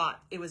who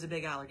thought it was a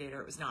big alligator,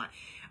 it was not.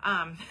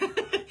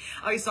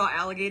 I saw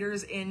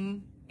alligators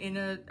in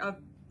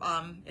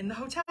the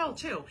hotel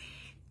too.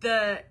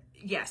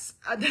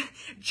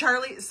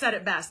 Charlie said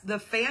it best. The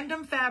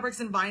fandom fabrics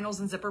and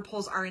vinyls and zipper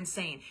pulls are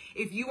insane.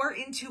 If you are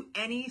into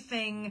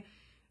anything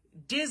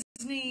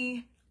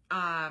Disney,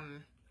 I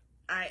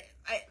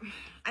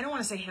don't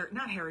want to say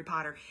not Harry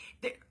Potter.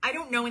 I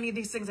don't know any of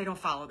these things. I don't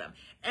follow them.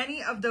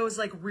 Any of those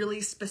like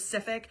really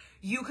specific,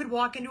 you could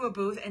walk into a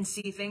booth and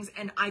see things,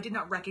 and I did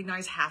not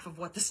recognize half of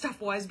what the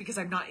stuff was because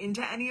I'm not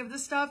into any of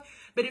this stuff.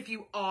 But if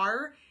you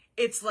are,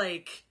 it's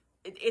like,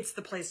 it's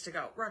the place to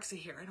go. Roxy,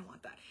 here, I don't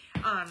want that.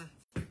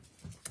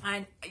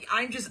 And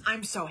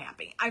I'm so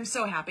happy. I'm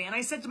so happy. And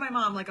I said to my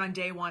mom, like on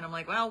day one, I'm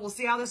like, well, we'll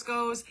see how this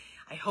goes.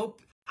 I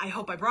hope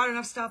I brought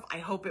enough stuff. I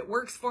hope it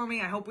works for me.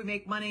 I hope we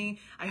make money.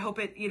 I hope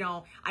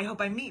I hope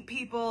I meet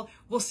people.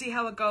 We'll see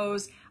how it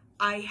goes.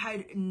 I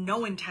had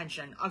no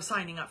intention of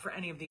signing up for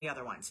any of the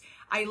other ones.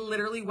 I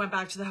literally went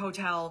back to the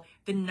hotel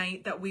the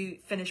night that we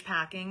finished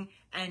packing,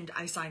 and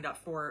I signed up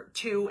for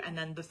 2 and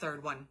then the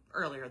 3rd one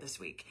earlier this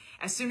week.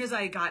 As soon as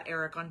I got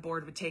Eric on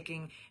board with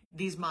taking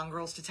these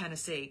mongrels to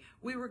Tennessee,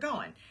 we were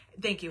going.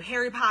 Thank you.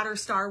 Harry Potter,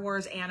 Star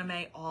Wars,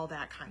 anime, all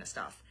that kind of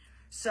stuff.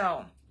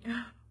 So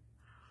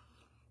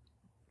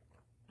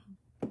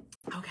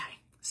Okay,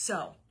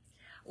 so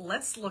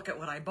let's look at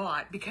what I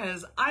bought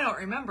because I don't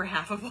remember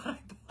half of what I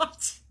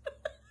bought.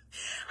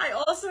 I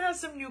also have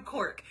some new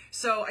cork.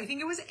 So I think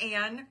it was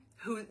Anne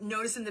who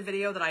noticed in the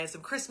video that I had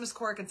some Christmas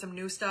cork and some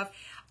new stuff.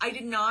 I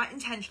did not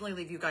intentionally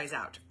leave you guys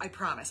out. I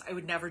promise. I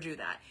would never do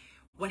that.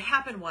 What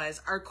happened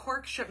was our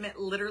cork shipment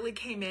literally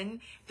came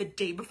in the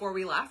day before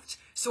we left.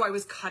 So I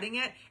was cutting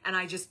it and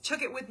I just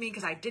took it with me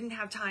because I didn't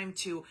have time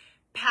to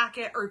pack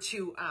it or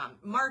to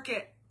mark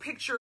it,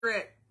 picture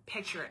it,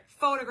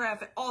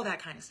 photograph it, all that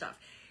kind of stuff.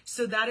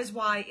 So that is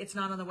why it's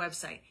not on the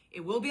website.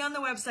 It will be on the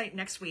website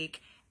next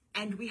week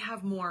and we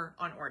have more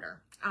on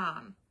order.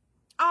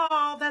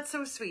 Oh, that's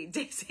so sweet.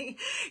 Daisy,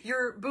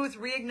 your booth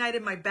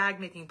reignited my bag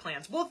making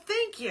plans. Well,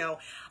 thank you.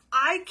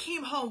 I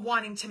came home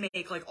wanting to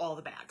make like all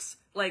the bags.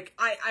 Like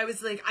I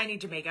was like, I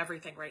need to make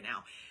everything right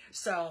now.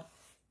 So,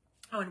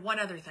 oh, and one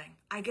other thing,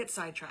 I get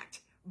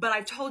sidetracked, but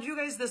I've told you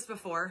guys this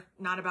before,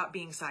 not about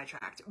being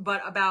sidetracked,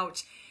 but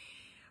about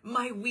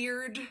my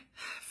weird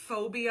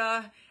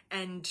phobia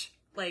and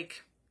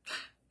like,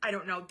 I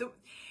don't know,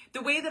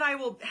 the way that I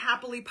will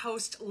happily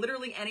post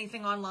literally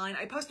anything online.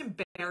 I post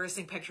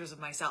embarrassing pictures of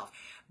myself,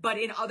 but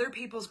in other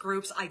people's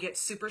groups, I get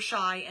super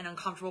shy and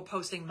uncomfortable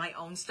posting my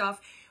own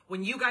stuff.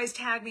 When you guys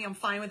tag me, I'm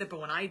fine with it,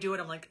 but when I do it,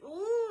 I'm like,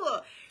 ooh.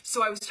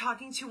 So I was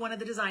talking to one of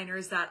the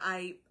designers that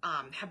I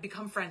have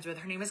become friends with.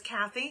 Her name is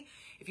Kathy.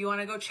 If you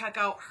want to go check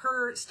out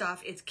her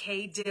stuff, it's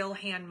K Dill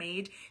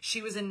Handmade.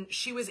 She was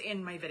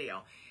in my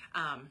video.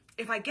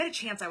 If I get a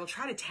chance, I will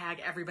try to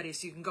tag everybody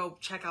so you can go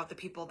check out the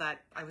people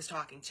that I was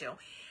talking to.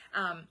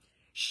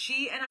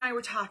 She and I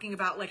were talking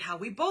about like how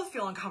we both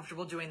feel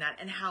uncomfortable doing that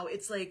and how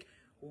it's like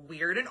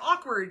weird and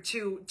awkward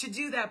to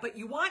do that, but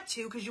you want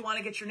to because you want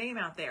to get your name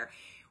out there.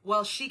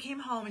 Well, she came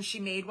home and she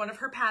made one of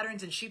her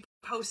patterns and she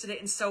posted it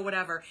and so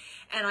whatever.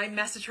 And I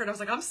messaged her and I was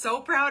like, I'm so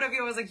proud of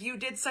you. I was like, you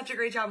did such a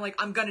great job. I'm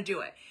like, I'm going to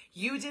do it.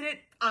 You did it.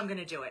 I'm going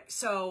to do it.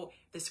 So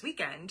this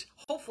weekend,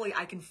 hopefully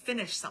I can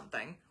finish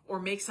something or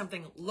make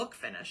something look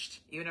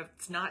finished, even if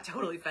it's not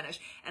totally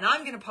finished. And I'm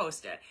going to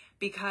post it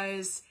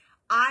because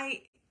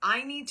I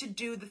need to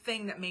do the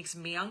thing that makes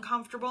me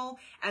uncomfortable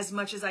as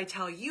much as I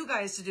tell you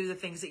guys to do the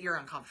things that you're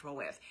uncomfortable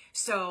with.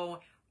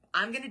 So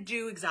I'm going to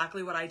do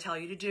exactly what I tell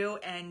you to do.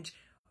 And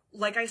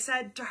like I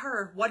said to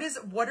her, what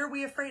are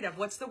we afraid of?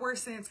 What's the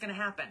worst thing that's going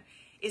to happen?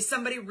 Is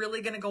somebody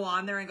really going to go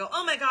on there and go,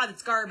 oh my God,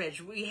 it's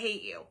garbage. We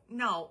hate you.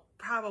 No,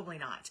 probably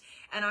not.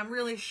 And I'm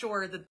really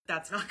sure that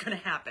that's not going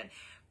to happen.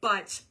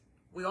 But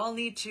we all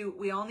need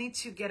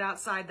to get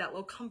outside that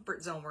little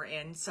comfort zone we're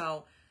in.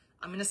 So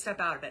I'm going to step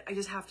out of it. I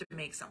just have to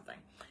make something.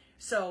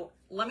 So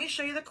let me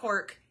show you the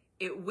cork.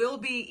 It will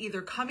be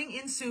either coming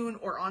in soon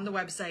or on the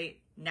website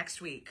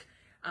next week.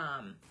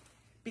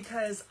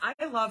 Because I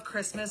love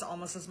Christmas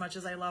almost as much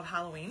as I love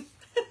Halloween.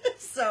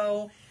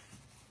 So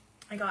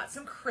I got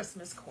some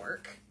Christmas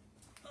cork.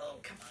 Oh,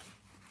 come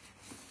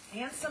on.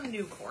 And some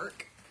new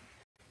cork.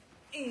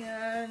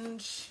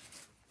 And,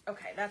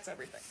 okay, that's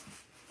everything.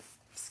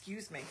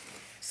 Excuse me.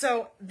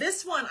 So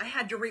this one I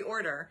had to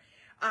reorder.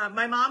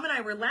 My mom and I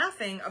were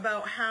laughing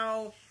about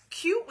how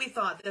cute we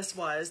thought this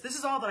was. This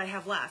is all that I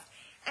have left.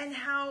 And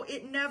how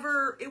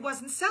it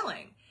wasn't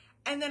selling.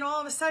 And then all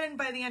of a sudden,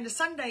 by the end of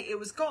Sunday, it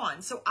was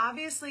gone. So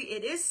obviously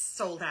it is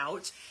sold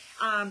out.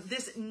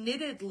 This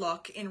knitted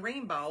look in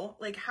rainbow,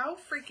 like how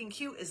freaking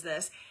cute is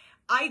this?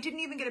 I didn't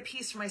even get a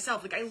piece for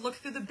myself. Like I looked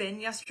through the bin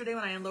yesterday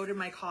when I unloaded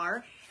my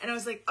car and I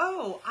was like,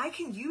 oh, I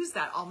can use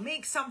that. I'll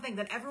make something,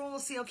 then everyone will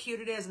see how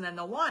cute it is and then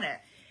they'll want it.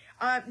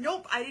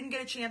 Nope, I didn't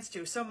get a chance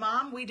to. So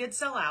Mom, we did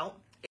sell out,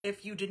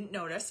 if you didn't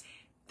notice.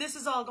 This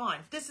is all gone.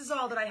 This is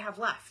all that I have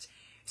left.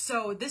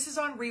 So this is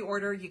on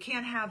reorder. You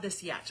can't have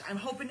this yet. I'm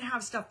hoping to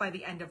have stuff by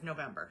the end of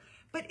November.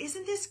 But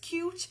isn't this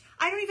cute?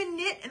 I don't even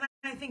knit and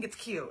I think it's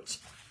cute.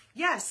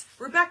 Yes,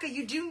 Rebecca,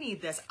 you do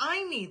need this.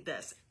 I need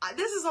this.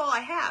 This is all I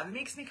have. It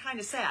makes me kind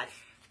of sad.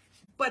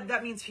 But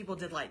that means people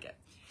did like it.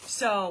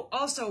 So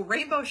also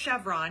Rainbow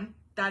Chevron,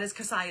 that is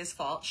Kasaya's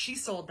fault. She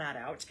sold that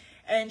out.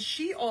 And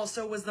she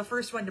also was the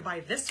first one to buy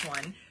this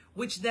one,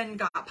 which then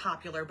got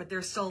popular, but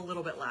there's still a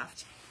little bit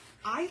left.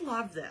 I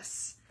love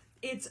this.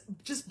 It's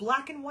just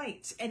black and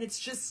white, and it's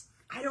just,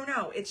 I don't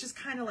know, it's just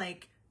kind of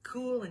like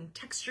cool and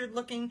textured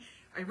looking.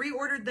 I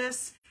reordered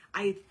this.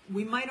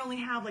 We might only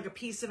have like a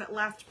piece of it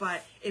left,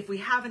 but if we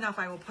have enough,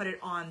 I will put it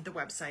on the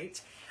website.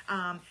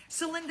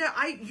 So Linda,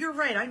 you're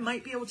right. I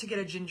might be able to get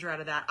a ginger out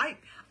of that.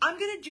 I'm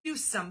going to do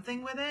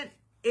something with it.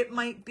 It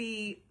might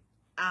be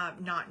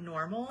not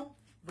normal,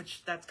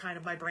 which that's kind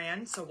of my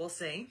brand, so we'll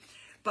see.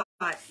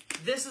 But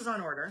this is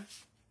on order.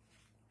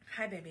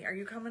 Hi, baby. Are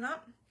you coming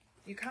up?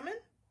 You coming?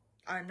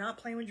 I'm not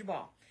playing with your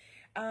ball.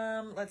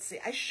 Let's see.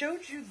 I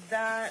showed you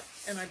that,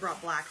 and I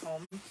brought black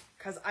home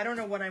because I don't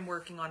know what I'm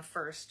working on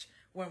first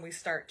when we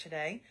start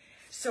today.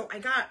 So I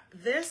got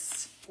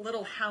this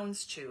little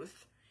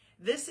houndstooth.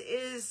 This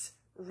is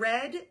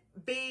red,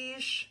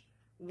 beige,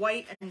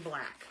 white, and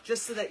black,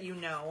 just so that you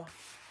know.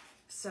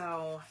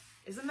 So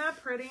isn't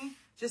that pretty?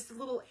 Just a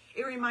little,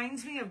 it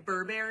reminds me of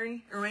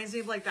Burberry. It reminds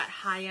me of like that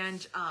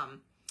high-end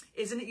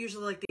Isn't it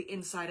usually like the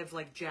inside of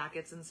like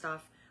jackets and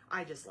stuff?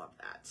 I just love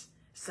that.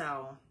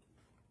 So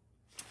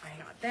I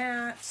got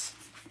that.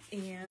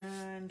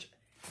 And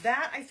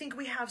that I think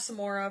we have some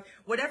more of.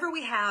 Whatever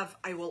we have,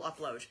 I will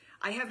upload.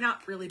 I have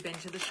not really been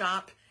to the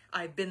shop.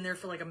 I've been there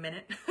for like a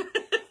minute.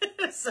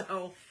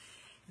 So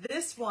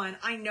this one,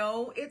 I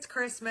know it's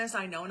Christmas.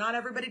 I know not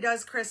everybody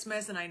does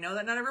Christmas, and I know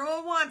that not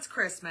everyone wants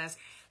Christmas,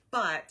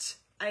 but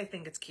I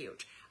think it's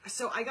cute.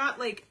 So I got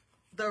like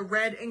the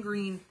red and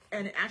green,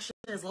 and it actually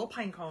has little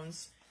pine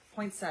cones,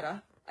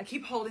 poinsettia. I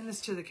keep holding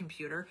this to the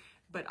computer,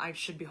 but I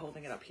should be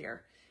holding it up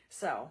here.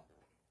 So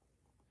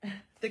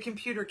the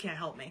computer can't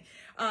help me.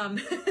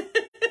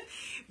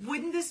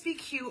 Wouldn't this be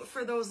cute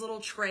for those little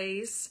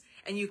trays?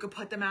 And you could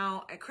put them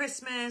out at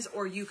Christmas,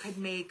 or you could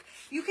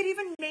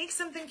even make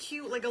something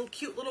cute, like a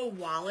cute little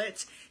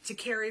wallet to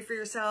carry for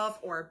yourself,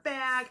 or a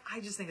bag. I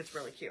just think it's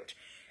really cute.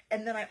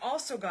 And then I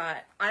also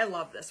got, I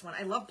love this one.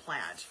 I love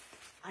plaid.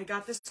 I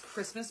got this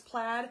Christmas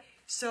plaid.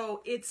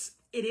 So it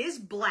is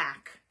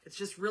black. It's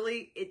just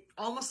really, it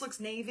almost looks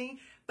navy,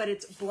 but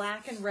it's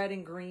black and red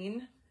and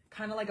green,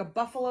 kind of like a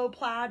buffalo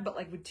plaid, but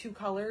like with two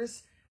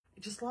colors. I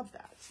just love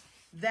that.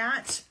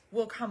 That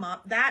will come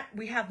up. That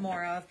we have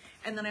more of.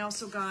 And then I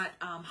also got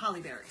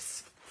holly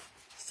berries.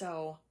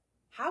 So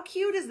how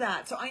cute is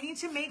that? So I need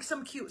to make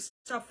some cute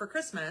stuff for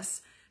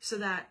Christmas so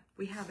that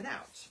we have it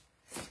out.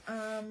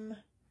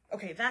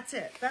 Okay, that's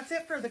it. That's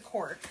it for the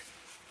cork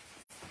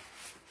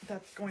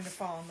that's going to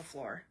fall on the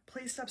floor.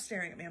 Please stop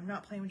staring at me. I'm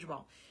not playing with your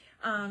ball.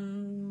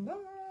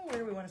 Where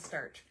do we want to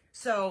start?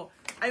 So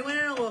I went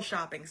on a little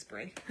shopping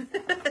spree.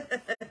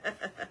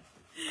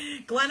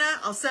 Glenna,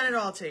 I'll send it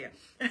all to you.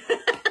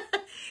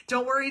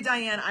 Don't worry,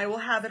 Diane. I will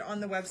have it on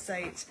the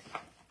website.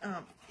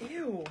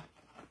 Ew.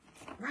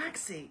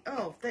 Roxy.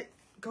 Oh,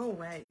 go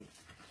away.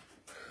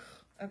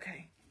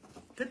 Okay.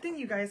 Good thing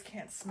you guys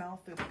can't smell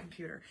through the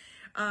computer.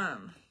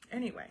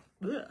 Anyway.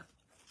 Ugh.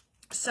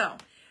 So,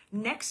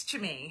 next to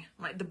me,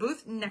 the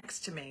booth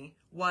next to me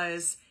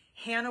was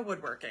Hannah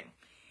Woodworking.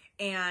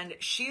 And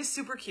she is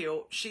super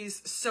cute.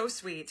 She's so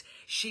sweet.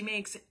 She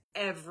makes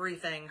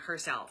everything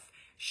herself.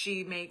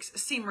 She makes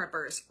seam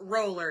rippers,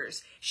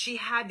 rollers. She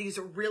had these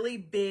really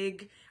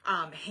big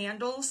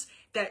handles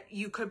that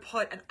you could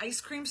put an ice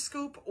cream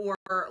scoop or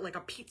like a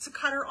pizza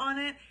cutter on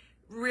it.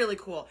 Really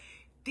cool.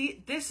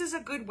 This is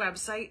a good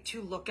website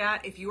to look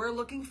at if you are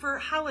looking for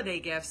holiday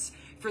gifts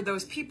for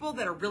those people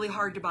that are really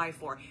hard to buy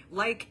for,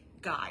 like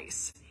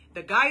guys.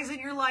 The guys in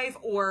your life,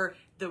 or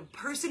the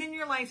person in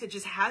your life that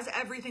just has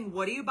everything.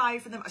 What do you buy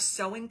for them? A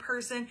sewing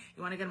person.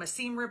 You want to get them a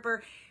seam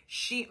ripper.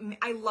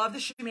 I love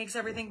that she makes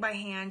everything by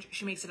hand.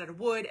 She makes it out of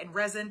wood and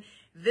resin.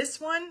 This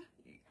one,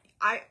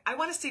 I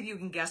want to see if you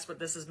can guess what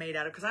this is made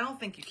out of, because I don't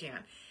think you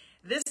can.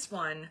 This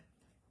one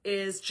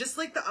is just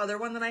like the other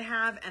one that I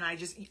have, and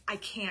I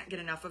can't get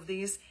enough of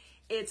these.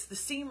 It's the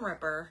seam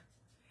ripper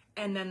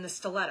and then the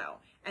stiletto.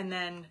 And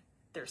then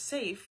they're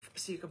safe,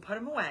 so you can put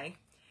them away.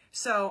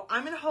 So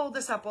I'm going to hold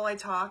this up while I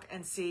talk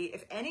and see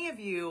if any of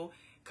you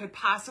could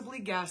possibly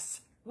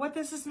guess what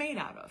this is made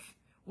out of.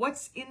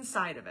 What's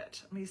inside of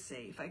it? Let me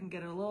see if I can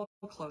get it a little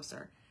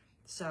closer.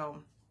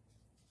 So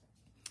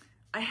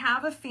I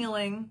have a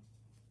feeling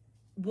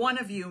one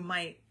of you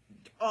might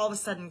all of a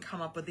sudden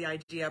come up with the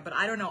idea, but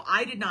I don't know.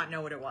 I did not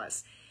know what it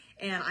was.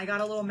 And I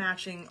got a little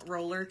matching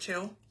roller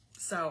too.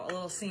 So a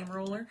little seam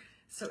roller.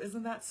 So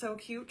isn't that so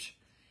cute?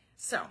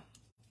 So,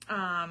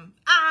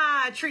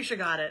 Trisha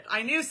got it.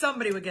 I knew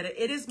somebody would get it.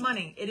 It is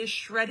money. It is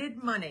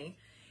shredded money.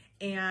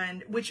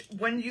 And which,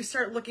 when you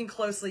start looking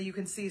closely, you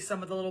can see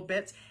some of the little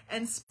bits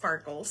and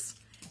sparkles.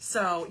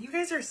 So you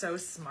guys are so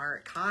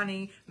smart.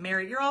 Connie,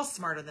 Mary, you're all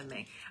smarter than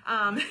me.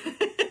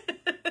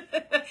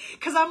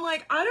 Because I'm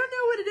like, I don't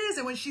know what it is.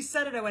 And when she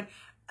said it, I went,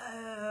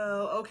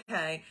 oh,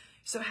 okay.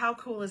 So how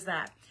cool is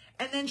that?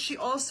 And then she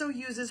also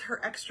uses her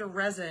extra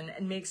resin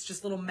and makes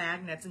just little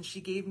magnets. And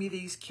she gave me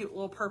these cute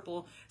little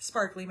purple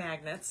sparkly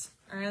magnets.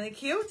 Aren't they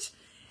cute?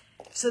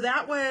 So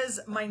that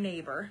was my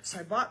neighbor. So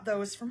I bought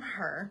those from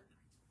her.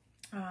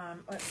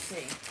 Let's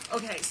see.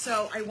 Okay,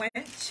 so I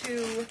went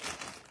to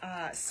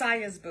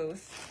Saya's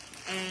booth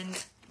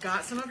and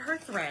got some of her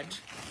thread.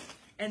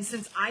 And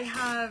since I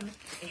have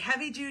a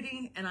heavy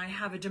duty and I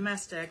have a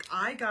domestic,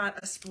 I got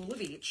a spool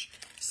of each.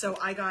 So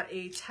I got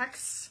a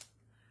Tex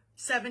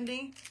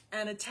 70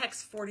 and a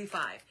Tex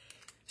 45.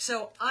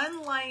 So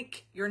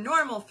unlike your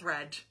normal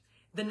thread,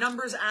 the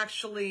numbers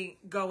actually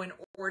go in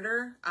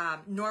order.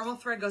 Normal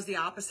thread goes the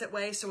opposite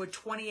way. So a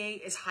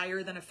 28 is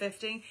higher than a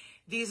 50.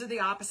 These are the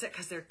opposite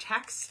because they're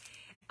Tex.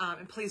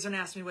 And please don't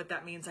ask me what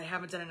that means. I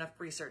haven't done enough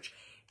research.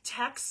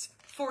 Tex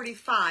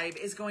 45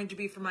 is going to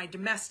be for my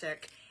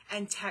domestic,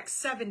 and Tex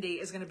 70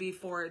 is going to be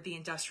for the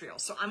industrial.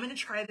 So I'm going to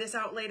try this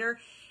out later.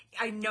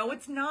 I know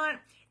it's not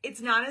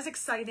as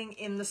exciting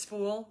in the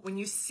spool. When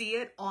you see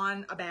it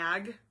on a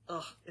bag,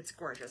 ugh, it's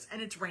gorgeous.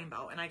 And it's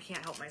rainbow, and I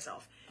can't help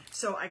myself.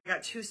 So I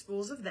got 2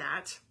 spools of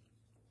that.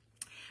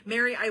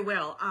 Mary, I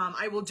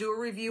will do a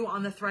review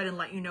on the thread and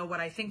let you know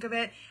what I think of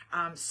it.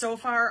 So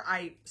far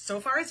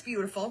it's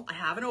beautiful. I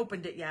haven't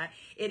opened it yet.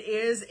 It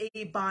is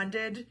a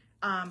bonded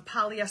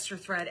polyester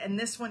thread, and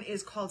this one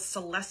is called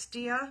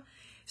Celestia.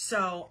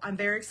 So I'm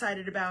very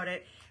excited about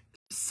it.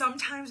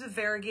 Sometimes with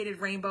variegated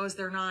rainbows,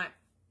 they're not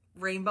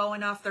rainbow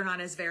enough. They're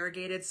not as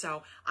variegated,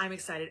 so I'm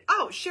excited.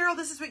 Oh, Cheryl,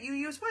 this is what you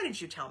use. Why didn't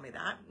you tell me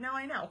that? Now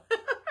I know.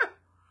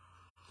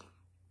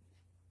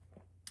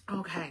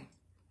 Okay.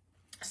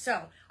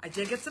 So I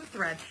did get some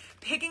thread.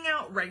 Picking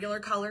out regular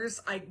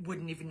colors, I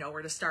wouldn't even know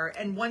where to start.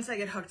 And once I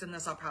get hooked in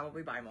this, I'll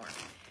probably buy more.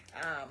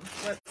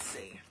 Let's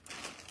see.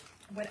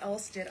 What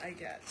else did I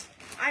get?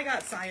 I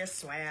got Saya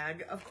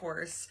swag, of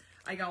course.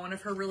 I got one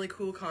of her really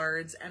cool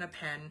cards and a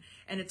pen.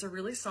 And it's a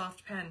really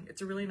soft pen.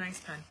 It's a really nice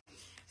pen.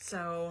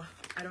 So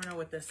I don't know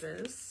what this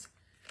is.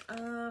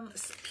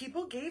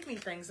 People gave me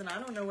things and I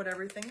don't know what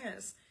everything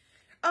is.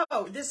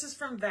 Oh, this is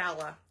from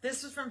Vala.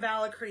 This is from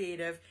Vala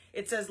Creative.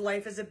 It says,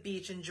 "Life is a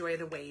beach, enjoy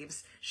the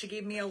waves." She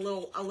gave me a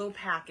little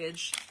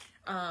package.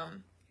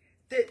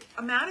 The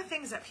amount of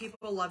things that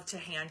people love to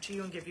hand to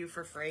you and give you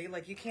for free,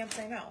 like, you can't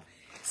say no.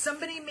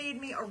 Somebody made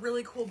me a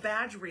really cool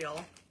badge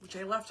reel, which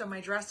I left on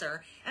my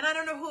dresser, and I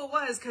don't know who it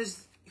was,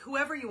 because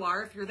whoever you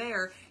are, if you're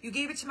there, you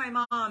gave it to my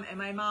mom, and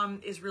my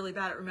mom is really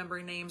bad at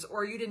remembering names,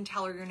 or you didn't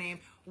tell her your name,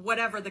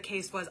 whatever the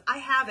case was. I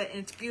have it, and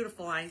it's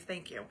beautiful, and I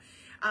thank you.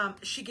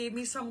 She gave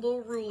me some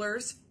little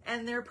rulers,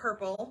 and they're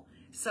purple,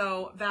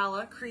 so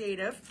Vala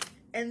Creative.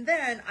 And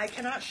then, I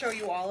cannot show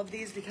you all of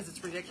these because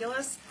it's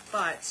ridiculous,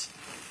 but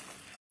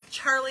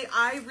Charlie,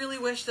 I really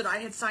wish that I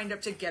had signed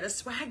up to get a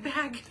swag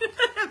bag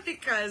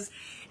because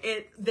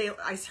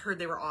I heard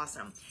they were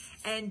awesome.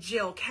 And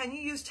Jill, can you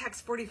use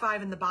Text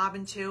 45 in the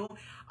bobbin too?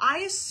 I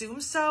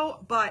assume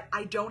so, but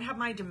I don't have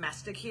my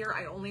domestic here.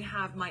 I only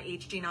have my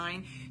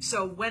HD9.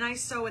 So when I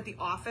sew at the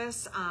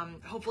office,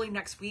 hopefully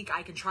next week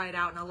I can try it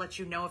out and I'll let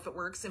you know if it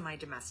works in my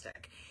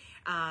domestic.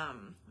 Let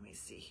me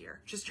see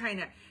here. Just trying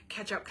to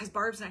catch up because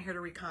Barb's not here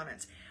to read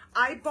comments.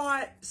 I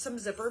bought some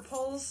zipper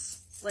pulls,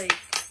 like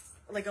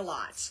a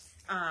lot.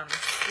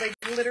 Like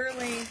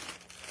literally,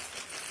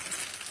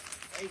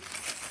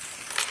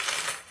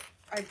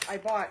 I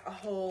bought a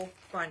whole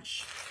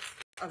bunch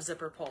of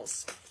zipper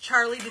pulls.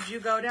 Charlie, did you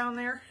go down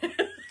there?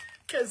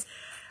 Because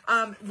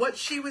what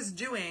she was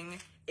doing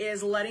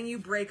is letting you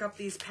break up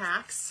these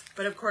packs,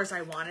 but of course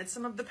I wanted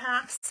some of the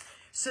packs,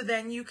 so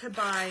then you could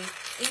buy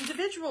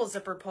individual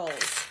zipper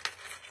pulls.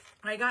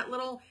 I got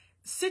little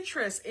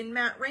citrus in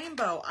matte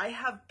rainbow. I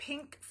have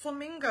pink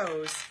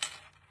flamingos.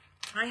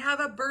 I have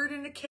a bird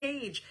in a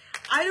cage.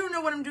 I don't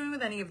know what I'm doing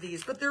with any of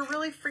these, but they're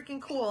really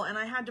freaking cool, and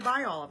I had to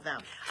buy all of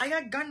them. I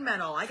got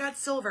gunmetal. I got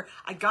silver.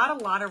 I got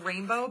a lot of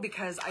rainbow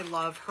because I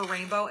love her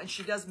rainbow, and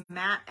she does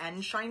matte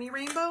and shiny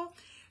rainbow,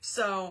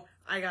 so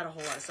I got a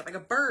whole lot of stuff. I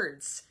got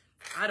birds.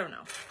 I don't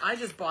know. I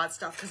just bought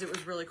stuff because it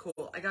was really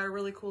cool. I got a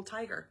really cool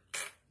tiger,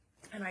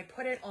 and I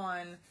put it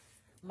on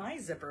my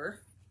zipper,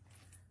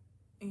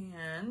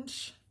 and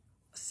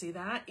see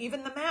that?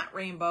 Even the matte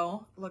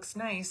rainbow looks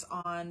nice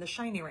on the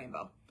shiny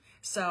rainbow.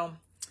 So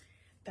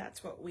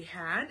that's what we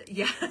had.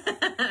 Yeah.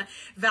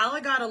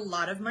 Vala got a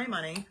lot of my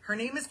money. Her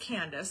name is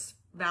Candace.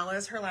 Vala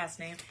is her last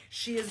name.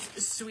 She is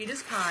sweet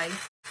as pie.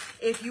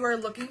 If you are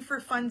looking for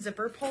fun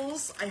zipper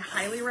pulls, I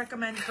highly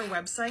recommend her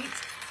website.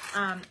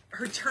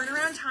 Her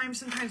turnaround time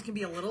sometimes can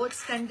be a little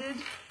extended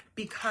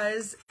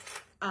because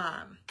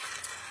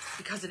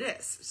it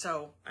is.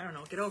 So I don't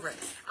know, get over it.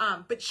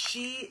 But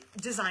she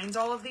designs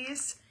all of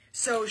these.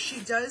 So she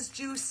does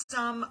do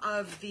some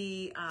of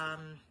the,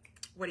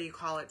 what do you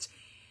call it?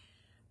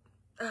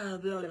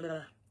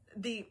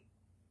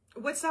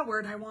 What's that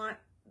word I want?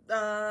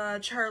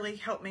 Charlie,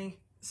 help me.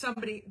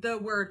 Somebody,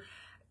 the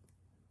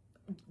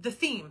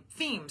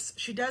themes.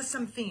 She does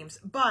some themes,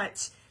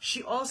 but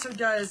she also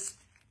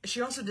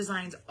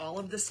designs all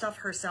of this stuff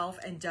herself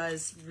and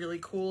does really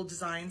cool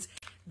designs.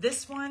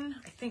 This one,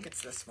 I think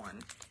it's this one,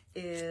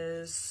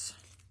 is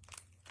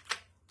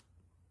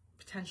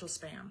potential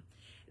spam.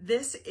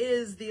 This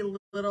is the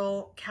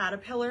little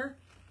caterpillar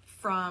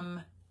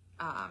from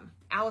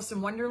Alice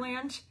in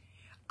Wonderland.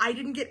 I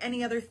didn't get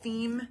any other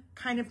theme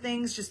kind of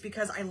things just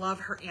because I love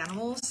her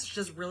animals. She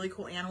does really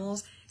cool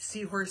animals,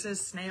 seahorses,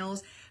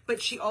 snails,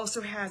 but she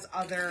also has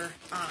other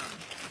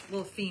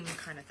little theme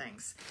kind of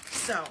things.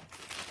 So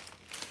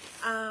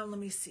let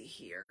me see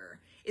here.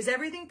 Is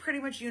everything pretty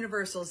much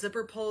universal?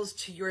 Zipper pulls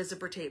to your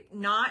zipper tape?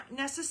 Not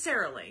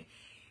necessarily.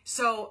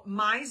 So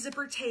my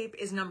zipper tape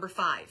is number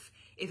 5.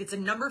 If it's a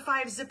number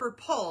 5 zipper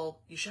pull,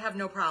 you should have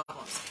no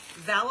problems.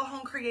 Vala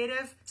Home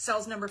Creative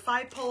sells number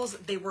 5 pulls.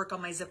 They work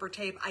on my zipper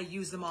tape. I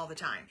use them all the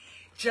time.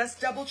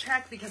 Just double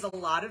check because a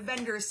lot of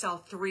vendors sell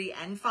 3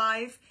 and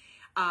 5.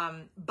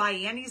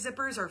 Biani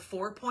zippers are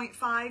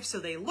 4.5, so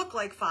they look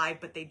like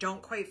 5, but they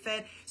don't quite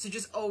fit. So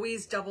just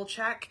always double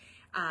check.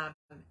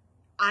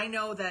 I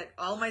know that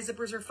all my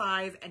zippers are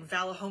 5 and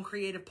Vala Home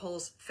Creative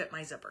pulls fit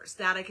my zippers.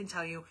 That I can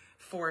tell you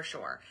for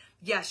sure.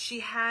 Yes, she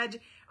had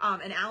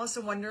an Alice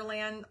in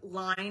Wonderland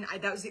line.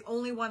 that was the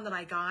only one that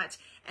I got,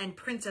 and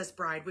Princess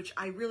Bride, which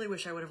I really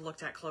wish I would have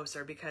looked at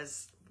closer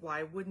because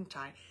why wouldn't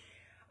I?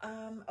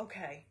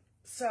 Okay.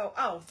 So,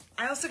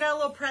 I also got a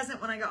little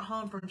present when I got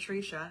home from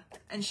Trisha,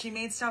 and she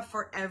made stuff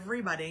for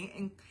everybody.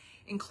 And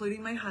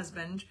including my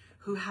husband,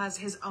 who has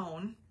his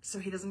own, so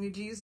he doesn't need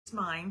to use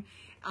mine.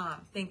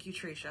 Thank you,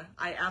 Tricia.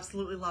 I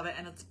absolutely love it,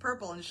 and it's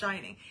purple and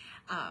shiny.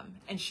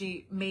 And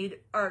she made,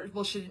 or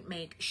well, she didn't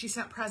make, she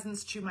sent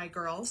presents to my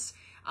girls,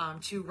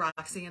 to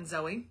Roxy and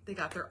Zoe. They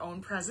got their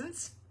own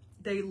presents.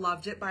 They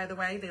loved it, by the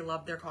way. They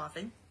loved their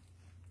coffee.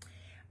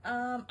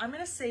 I'm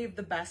gonna save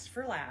the best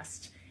for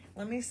last.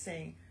 Let me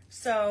see.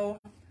 So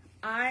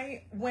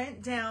I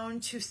went down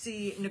to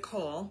see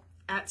Nicole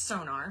at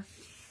Sonar.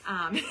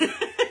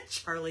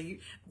 Charlie.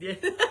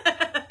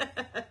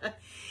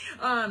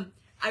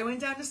 I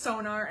went down to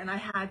Sonar and I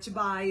had to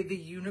buy the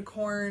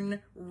unicorn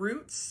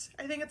roots,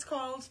 I think it's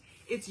called.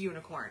 It's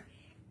unicorn.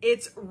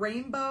 It's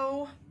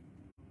rainbow,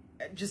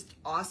 just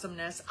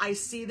awesomeness. I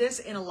see this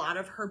in a lot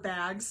of her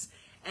bags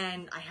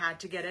and I had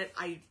to get it.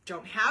 I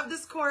don't have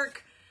this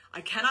cork. I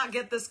cannot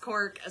get this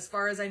cork. As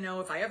far as I know,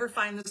 if I ever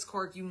find this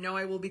cork, you know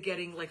I will be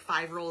getting like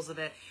 5 rolls of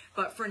it.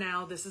 But for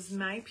now, this is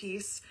my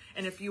piece.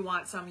 And if you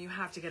want some, you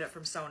have to get it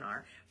from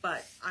Sonar.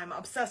 But I'm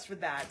obsessed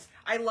with that.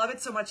 I love it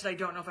so much that I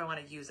don't know if I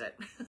want to use it.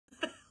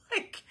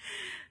 Like,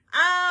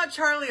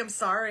 Charlie, I'm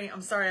sorry.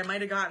 I'm sorry. I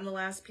might have gotten the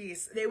last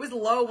piece. It was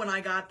low when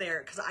I got there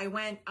because I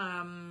went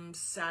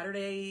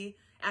Saturday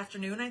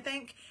afternoon, I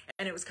think,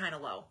 and it was kind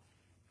of low.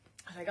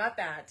 And I got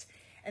that.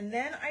 And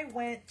then I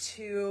went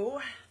to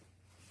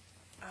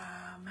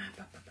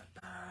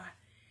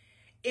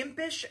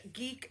Impish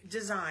Geek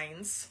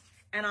Designs,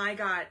 and I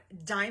got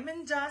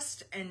Diamond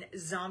Dust and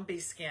Zombie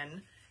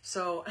Skin.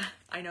 So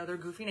I know they're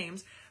goofy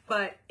names,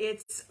 but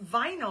it's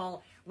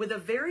vinyl with a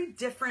very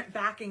different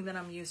backing than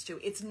I'm used to.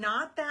 It's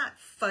not that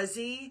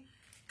fuzzy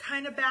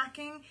kind of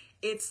backing.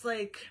 It's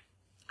like,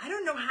 I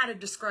don't know how to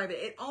describe it.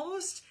 It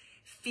almost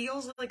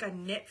feels like a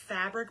knit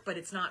fabric, but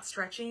it's not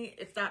stretchy,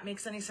 if that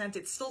makes any sense.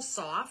 It's still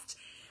soft.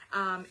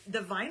 The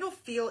vinyl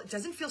it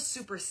doesn't feel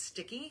super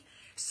sticky,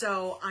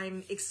 so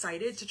I'm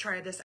excited to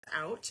try this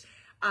out.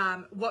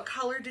 What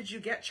color did you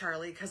get,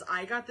 Charlie? Because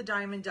I got the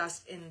Diamond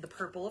Dust in the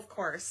purple, of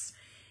course,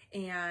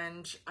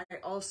 and I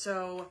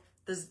also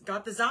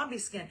got the Zombie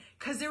Skin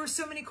because there were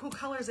so many cool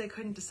colors I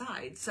couldn't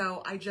decide,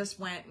 so I just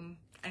went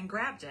and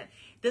grabbed it.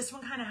 This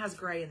one kind of has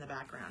gray in the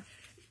background.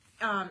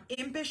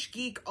 Impish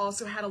Geek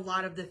also had a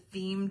lot of the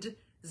themed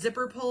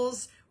zipper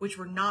pulls, which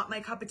were not my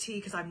cup of tea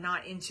because I'm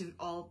not into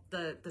all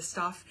the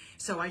stuff.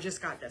 So I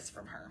just got this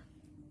from her.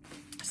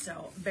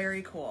 So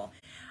very cool.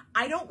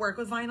 I don't work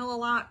with vinyl a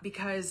lot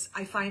because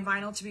I find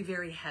vinyl to be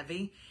very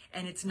heavy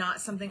and it's not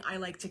something I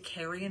like to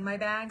carry in my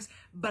bags,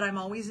 but I'm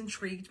always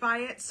intrigued by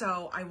it.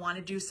 So I want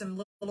to do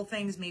some little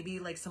things, maybe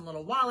like some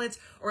little wallets,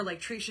 or like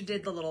Tricia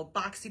did, the little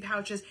boxy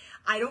pouches.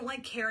 I don't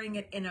like carrying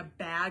it in a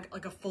bag,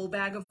 like a full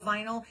bag of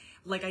vinyl,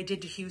 like I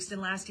did to Houston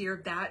last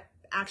year. That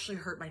actually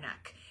hurt my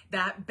neck.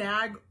 That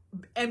bag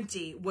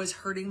empty was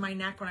hurting my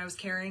neck when I was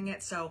carrying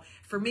it. So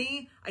for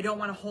me, I don't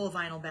want a whole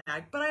vinyl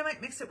bag, but I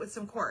might mix it with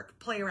some cork,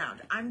 play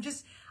around. I'm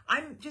just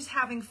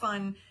having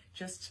fun,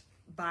 just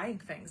buying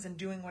things and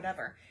doing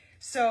whatever.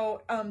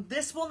 So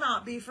this will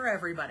not be for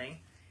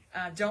everybody.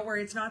 Don't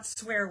worry, it's not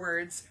swear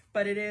words,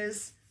 but it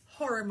is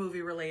horror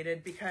movie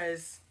related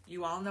because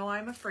you all know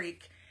I'm a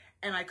freak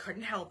and I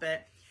couldn't help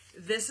it.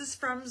 This is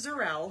from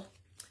Zarel.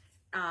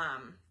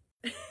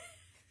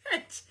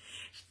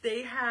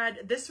 They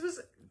had, this was,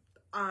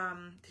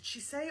 did she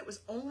say it was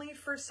only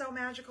for So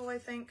Magical, I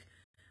think?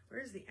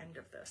 Where is the end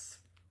of this?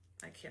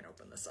 I can't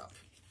open this up.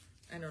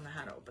 I don't know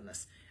how to open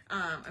this.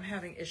 I'm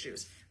having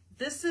issues.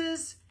 This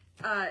is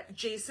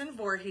Jason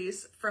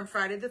Voorhees from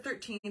Friday the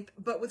 13th,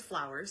 but with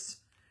flowers.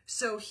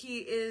 So he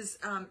is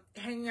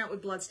hanging out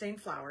with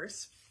bloodstained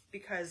flowers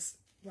because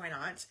why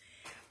not?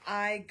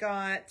 I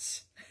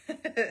got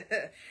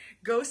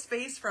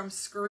Ghostface from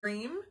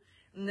Scream.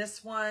 And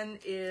this one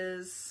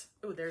is,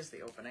 oh, there's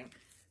the opening.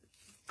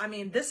 I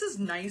mean, this is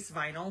nice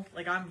vinyl.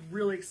 Like, I'm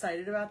really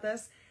excited about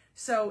this.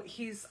 So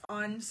he's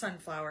on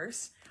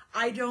sunflowers.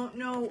 I don't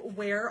know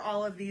where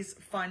all of these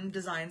fun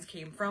designs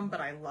came from,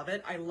 but I love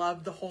it. I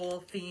love the whole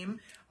theme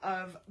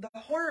of the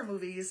horror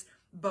movies,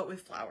 but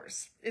with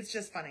flowers. It's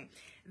just funny.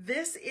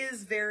 This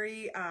is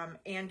very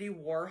Andy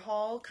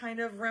Warhol kind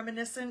of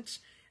reminiscent.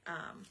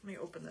 Let me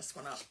open this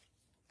one up.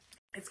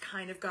 It's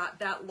kind of got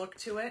that look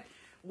to it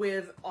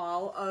with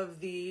all of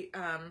the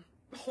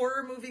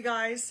horror movie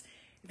guys.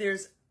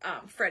 There's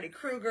Freddy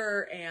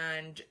Krueger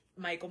and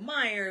Michael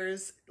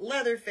Myers,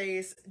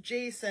 Leatherface,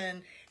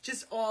 Jason,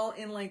 just all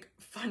in like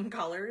fun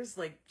colors,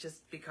 like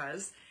just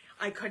because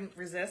I couldn't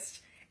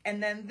resist.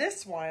 And then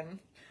this one,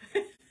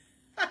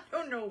 I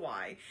don't know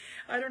why.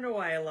 I don't know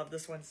why I love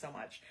this one so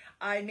much.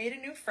 I made a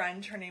new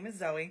friend. Her name is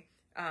Zoe,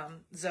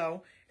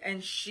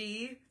 and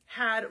she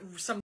had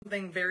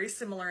something very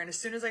similar. And as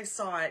soon as I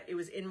saw it, it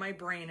was in my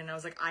brain and I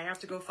was like, I have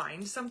to go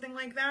find something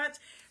like that.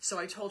 So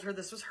I told her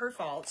this was her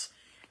fault.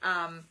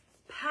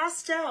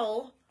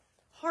 Pastel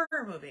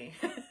horror movie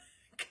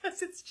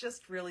because it's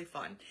just really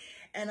fun.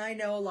 And I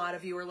know a lot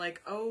of you are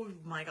like, oh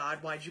my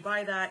God, why'd you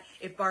buy that?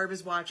 If Barb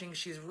is watching,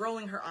 she's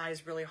rolling her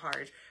eyes really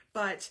hard,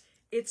 but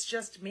it's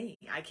just me.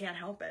 I can't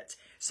help it.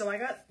 So I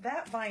got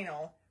that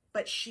vinyl,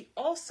 but she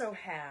also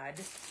had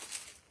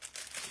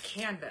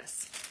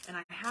canvas. And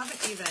I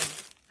haven't even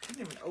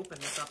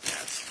opened this up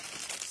yet.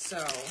 So,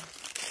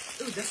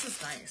 ooh, this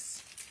is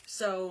nice.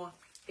 So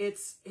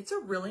it's a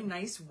really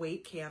nice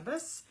weight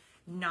canvas,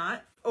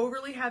 not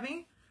overly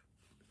heavy,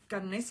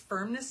 got a nice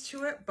firmness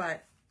to it,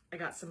 but I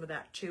got some of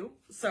that too.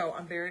 So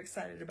I'm very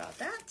excited about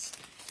that.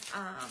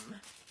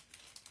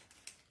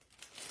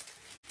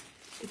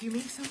 If you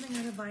make something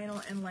out of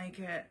vinyl and like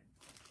it,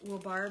 will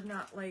Barb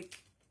not like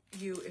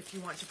you if you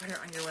want to put it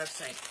on your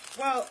website?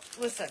 Well,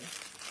 listen,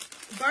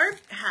 Barb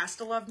has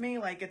to love me,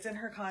 like it's in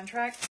her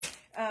contract.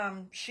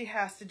 She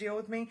has to deal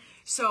with me.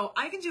 So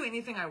I can do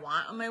anything I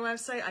want on my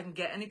website. I can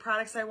get any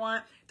products I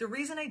want. The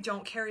reason I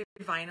don't carry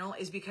vinyl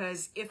is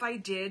because if I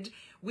did,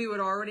 we would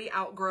already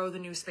outgrow the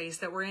new space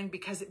that we're in,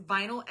 because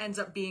vinyl ends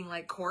up being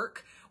like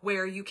cork,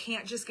 where you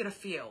can't just get a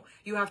few.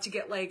 You have to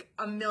get like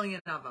a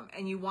million of them,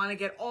 and you want to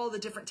get all the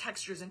different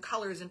textures and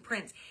colors and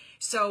prints.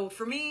 So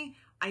for me,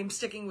 I'm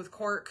sticking with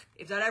cork.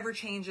 If that ever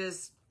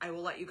changes, I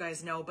will let you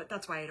guys know, but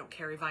that's why I don't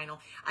carry vinyl.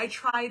 I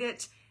tried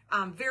it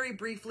very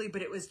briefly,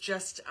 but it was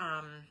just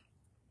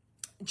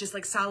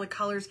like solid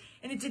colors,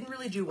 and it didn't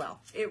really do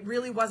well. It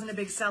really wasn't a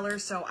big seller,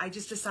 so I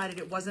just decided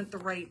it wasn't the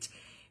right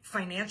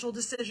financial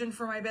decision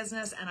for my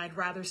business, and I'd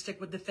rather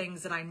stick with the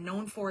things that I'm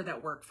known for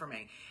that work for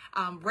me.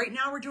 Right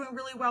now, we're doing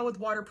really well with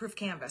waterproof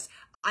canvas.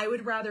 I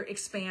would rather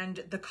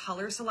expand the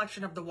color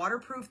selection of the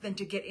waterproof than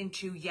to get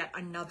into yet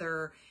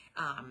another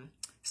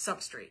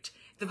substrate.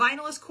 The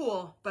vinyl is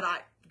cool, but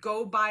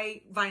go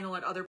buy vinyl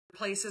at other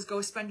places.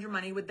 Go spend your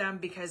money with them,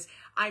 because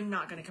I'm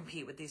not going to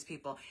compete with these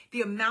people.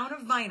 The amount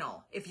of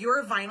vinyl, if you're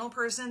a vinyl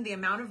person, the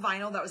amount of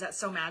vinyl that was at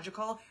So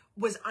Magical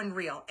was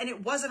unreal. And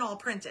it wasn't all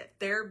printed.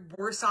 There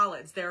were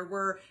solids, there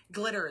were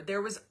glitter,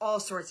 there was all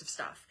sorts of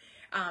stuff.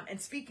 And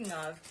speaking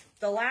of,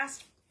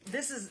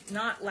 this is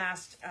not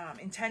last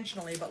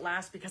intentionally, but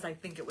last because I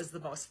think it was the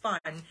most fun.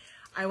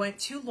 I went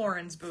to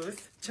Lauren's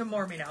booth, to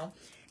Mormino,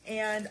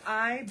 and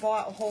I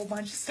bought a whole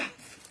bunch of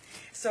stuff.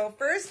 So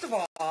first of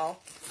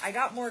all, I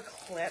got more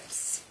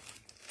clips,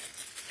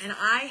 and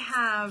I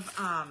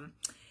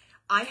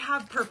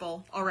have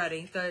purple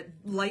already, the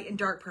light and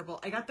dark purple.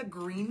 I got the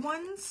green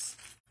ones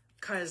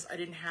because I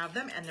didn't have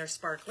them, and they're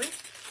sparkly.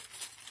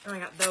 And I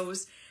got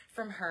those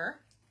from her.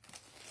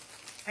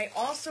 I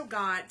also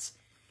got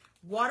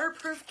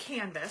waterproof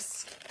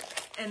canvas,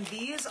 and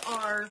these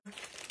are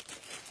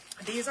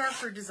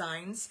for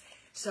designs.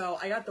 So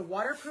I got the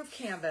waterproof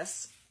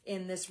canvas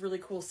in this really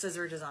cool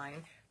scissor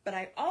design, but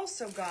I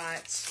also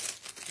got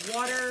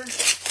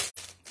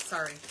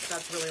sorry,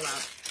 that's really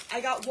loud.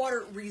 I got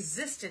water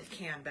resistant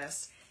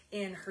canvas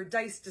in her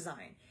dice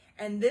design.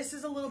 And this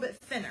is a little bit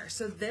thinner.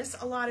 So this,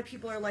 a lot of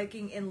people are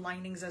liking in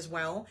linings as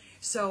well.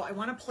 So I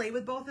want to play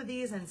with both of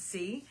these and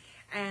see.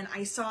 And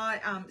I saw,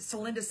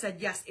 Celinda said,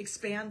 yes,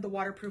 expand the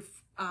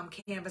waterproof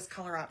canvas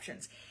color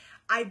options.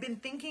 I've been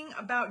thinking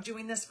about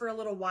doing this for a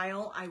little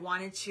while. I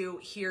wanted to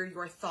hear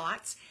your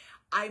thoughts.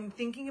 I'm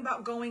thinking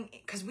about going,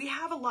 because we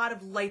have a lot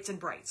of lights and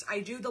brights.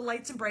 I do the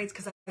lights and brights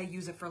because I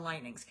use it for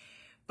linings.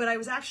 But I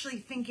was actually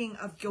thinking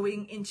of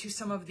going into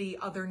some of the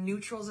other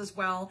neutrals as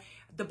well,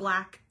 the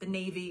black, the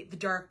navy, the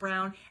dark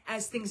brown,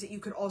 as things that you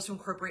could also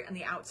incorporate on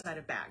the outside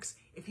of bags.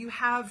 If you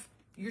have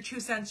your 2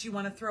 cents you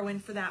want to throw in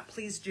for that,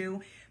 please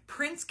do.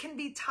 Prints can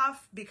be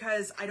tough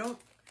because I'm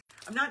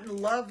not in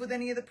love with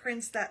any of the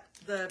prints that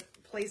the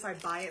place I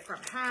buy it from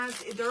has.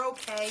 They're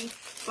okay,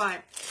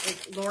 but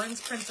like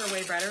Lauren's prints are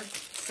way better.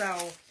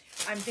 So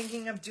I'm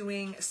thinking of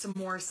doing some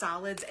more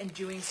solids and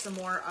doing some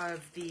more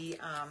of the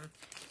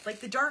like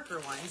the darker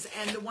ones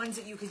and the ones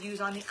that you could use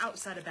on the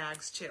outside of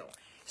bags too.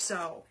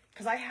 So,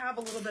 because I have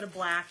a little bit of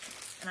black,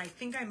 and I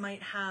think I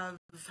might have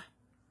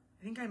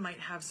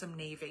some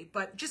navy,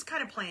 but just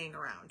kind of playing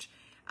around.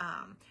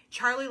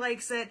 Charlie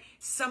likes it.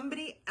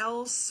 Somebody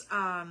else,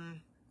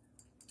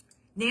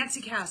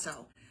 Nancy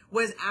Casso,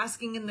 was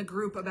asking in the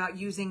group about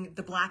using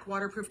the black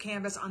waterproof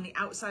canvas on the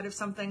outside of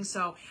something.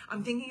 So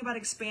I'm thinking about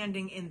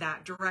expanding in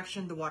that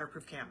direction, the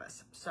waterproof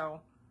canvas.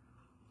 So,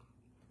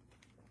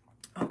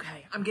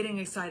 okay, I'm getting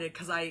excited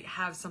because I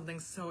have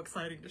something so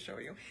exciting to show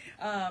you.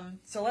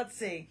 So let's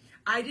see.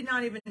 I did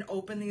not even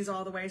open these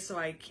all the way, so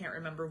I can't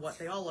remember what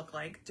they all look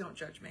like. Don't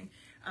judge me.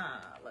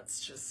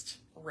 Let's just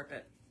rip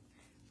it.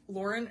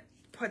 Lauren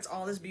puts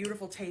all this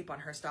beautiful tape on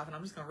her stuff, and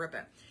I'm just going to rip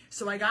it.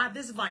 So I got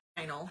this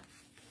vinyl.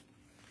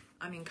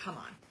 I mean, come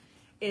on.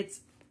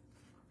 It's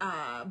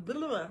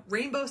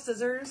rainbow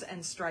scissors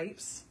and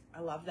stripes.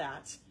 I love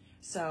that.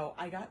 So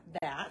I got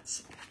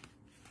that.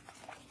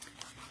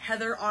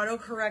 Heather,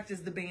 autocorrect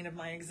is the bane of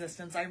my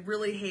existence. I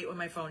really hate when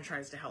my phone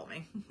tries to help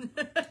me.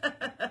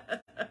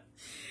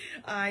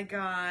 I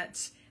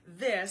got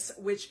this,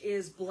 which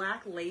is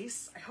black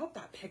lace. I hope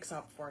that picks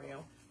up for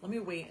you. Let me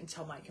wait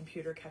until my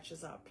computer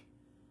catches up.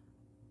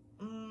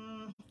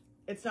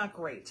 It's not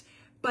great,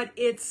 but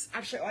it's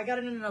actually, I got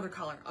it in another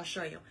color. I'll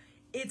show you.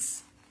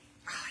 It's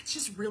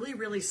just really,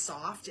 really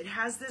soft. It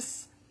has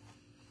this,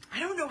 I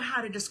don't know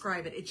how to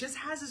describe it. It just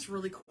has this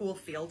really cool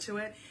feel to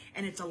it.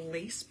 And it's a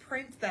lace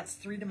print that's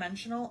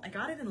 3-dimensional. I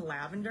got it in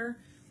lavender.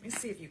 Let me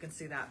see if you can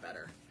see that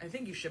better. I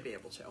think you should be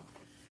able to.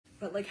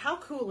 But like, how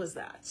cool is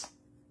that?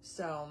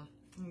 So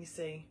let me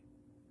see.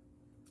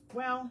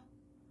 Well,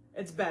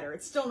 it's better.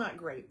 It's still not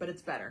great, but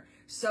it's better.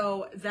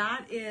 So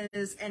that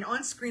is, and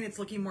on screen it's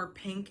looking more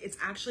pink. It's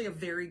actually a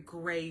very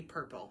gray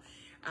purple.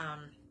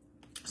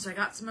 So I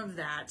got some of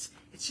that.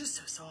 It's just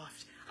so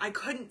soft. I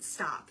couldn't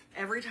stop.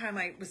 Every time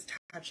I was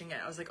touching it,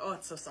 I was like, oh,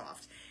 it's so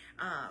soft.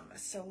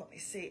 So let me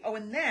see. Oh,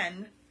 and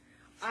then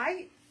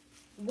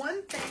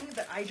one thing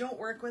that I don't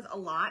work with a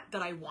lot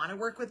that I want to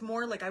work with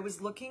more, like I was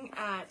looking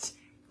at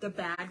the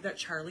bag that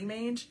Charlie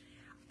made.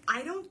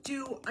 I don't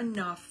do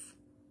enough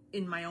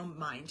in my own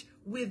mind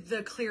with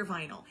the clear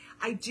vinyl.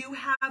 I do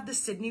have the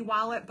Sydney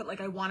wallet, but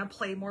like I want to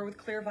play more with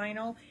clear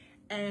vinyl.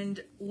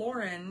 And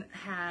Lauren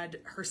had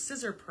her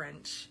scissor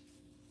print.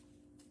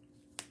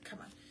 Come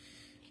on.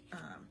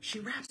 She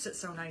wraps it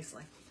so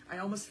nicely. I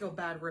almost feel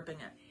bad ripping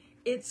it.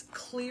 It's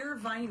clear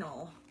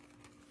vinyl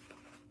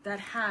that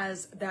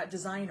has that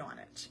design on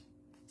it.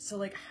 So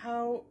like,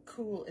 how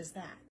cool is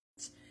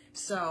that?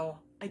 So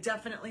I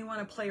definitely want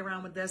to play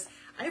around with this.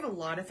 I have a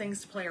lot of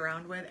things to play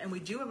around with, and we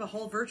do have a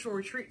whole virtual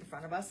retreat in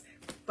front of us,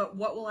 but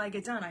what will I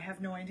get done? I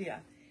have no idea.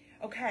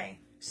 Okay,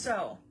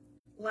 so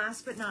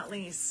last but not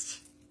least,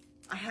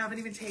 I haven't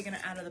even taken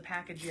it out of the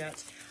package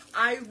yet.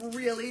 I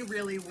really,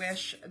 really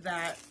wish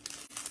that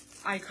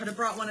I could have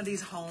brought one of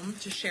these home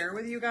to share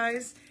with you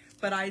guys,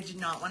 but I did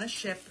not want to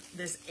ship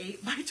this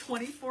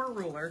 8x24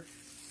 ruler.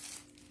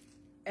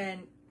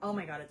 And oh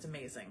my God, it's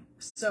amazing.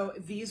 So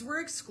these were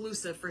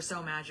exclusive for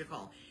So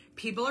Magical.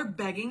 People are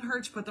begging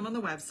her to put them on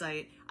the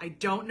website. I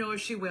don't know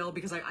if she will,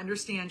 because I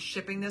understand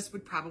shipping this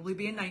would probably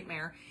be a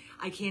nightmare.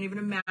 I can't even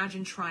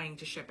imagine trying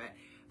to ship it.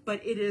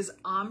 But it is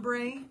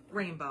ombre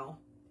rainbow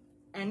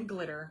and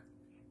glitter.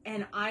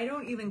 And I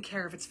don't even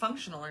care if it's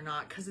functional or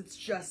not, because it's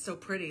just so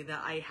pretty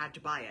that I had to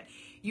buy it.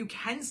 You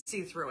can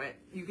see through it.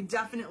 You can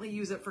definitely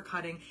use it for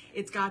cutting.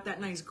 It's got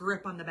that nice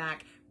grip on the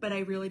back, but I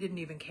really didn't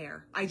even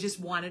care. I just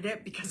wanted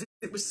it because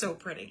it was so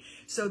pretty.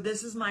 So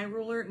this is my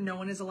ruler. No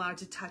one is allowed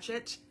to touch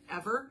it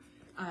ever.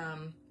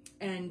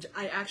 And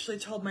I actually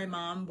told my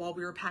mom while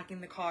we were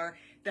packing the car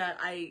that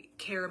I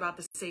care about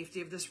the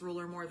safety of this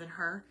ruler more than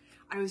her.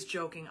 I was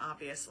joking,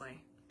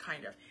 obviously,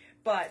 kind of.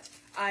 But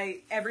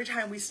every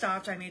time we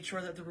stopped, I made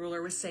sure that the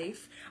ruler was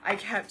safe. I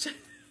kept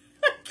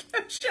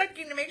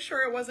checking to make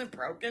sure it wasn't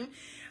broken.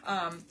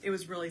 It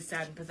was really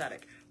sad and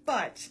pathetic.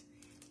 But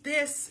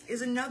this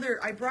is another,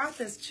 I brought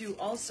this to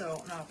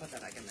also, no, I'll put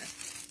that back in there,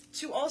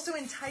 to also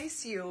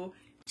entice you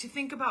to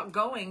think about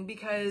going,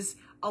 because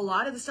a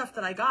lot of the stuff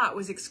that I got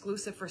was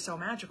exclusive for So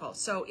Magical.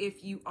 So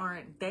if you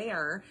aren't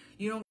there,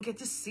 you don't get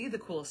to see the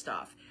cool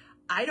stuff.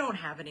 I don't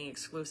have any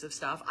exclusive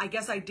stuff. I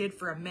guess I did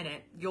for a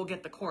minute. You'll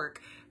get the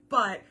cork.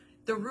 But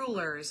the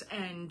rulers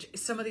and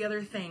some of the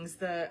other things,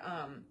 that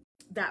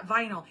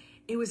vinyl,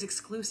 it was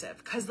exclusive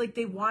because like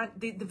the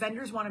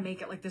vendors want to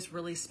make it like this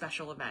really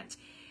special event.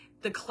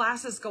 The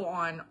classes go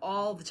on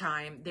all the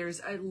time. There's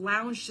a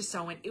lounge to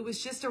sew in. It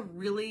was just a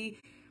really,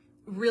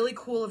 really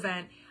cool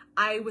event.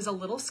 I was a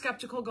little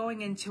skeptical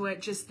going into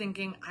it, just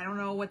thinking, I don't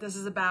know what this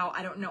is about.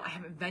 I don't know. I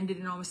haven't vended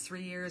in almost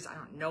 3 years. I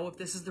don't know if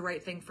this is the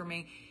right thing for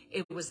me.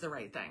 It was the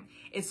right thing.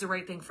 It's the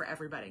right thing for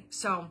everybody.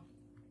 So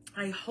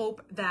I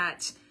hope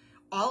that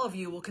all of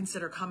you will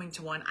consider coming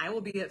to one. I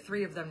will be at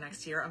 3 of them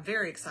next year. I'm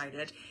very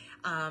excited.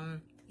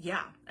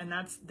 Yeah, and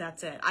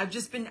that's it.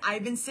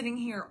 I've been sitting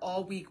here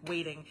all week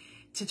waiting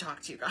to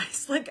talk to you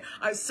guys. Like,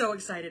 I was so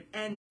excited.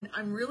 And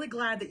I'm really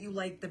glad that you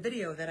liked the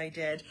video that I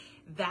did.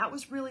 That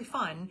was really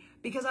fun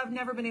because I've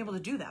never been able to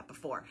do that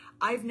before.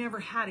 I've never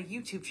had a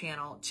YouTube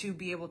channel to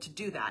be able to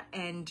do that.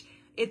 And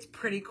it's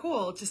pretty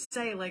cool to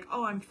say like,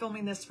 oh, I'm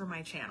filming this for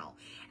my channel.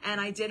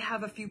 And I did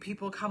have a few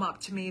people come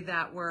up to me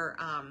that were,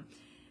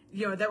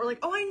 that were like,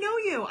 oh, I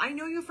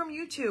know you from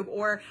YouTube,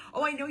 or,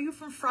 oh, I know you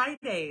from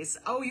Fridays.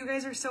 Oh, you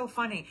guys are so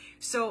funny.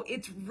 So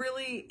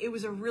it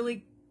was a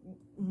really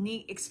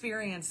neat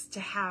experience to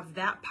have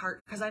that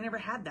part, because I never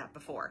had that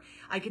before.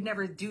 I could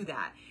never do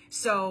that.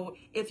 So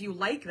if you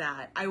like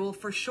that, I will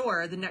for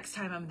sure, the next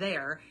time I'm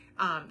there,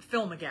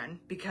 film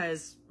again,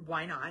 because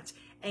why not?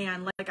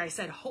 And like I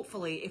said,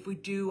 hopefully if we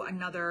do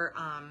another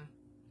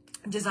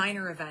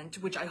designer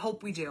event, which I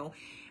hope we do,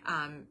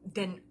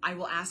 then I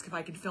will ask if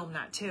I can film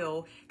that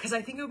too, because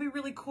I think it would be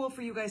really cool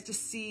for you guys to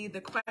see the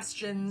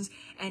questions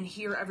and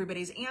hear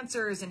everybody's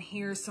answers and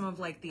hear some of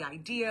like the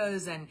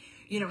ideas and,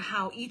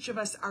 how each of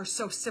us are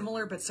so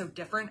similar but so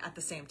different at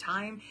the same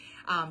time.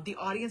 The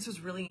audience was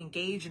really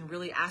engaged and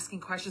really asking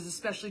questions,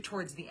 especially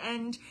towards the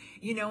end,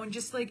 and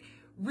just like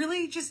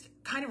really just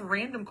kind of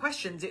random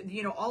questions,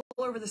 all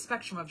over the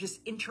spectrum of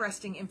just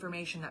interesting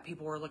information that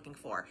people were looking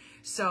for.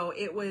 So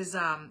it was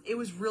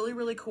really,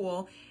 really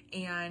cool.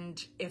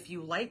 And if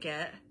you like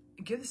it,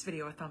 give this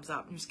video a thumbs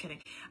up. I'm just kidding.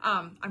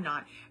 I'm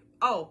not.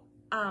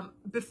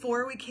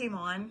 Before we came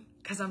on,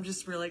 because I'm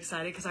just really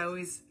excited, because I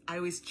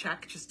always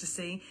check just to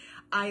see.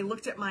 I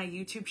looked at my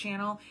YouTube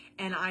channel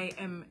and I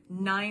am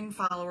 9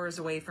 followers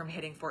away from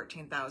hitting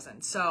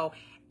 14,000. So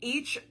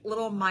each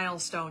little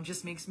milestone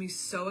just makes me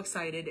so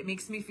excited. It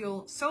makes me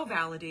feel so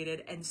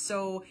validated and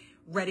so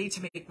ready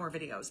to make more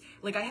videos.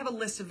 Like, I have a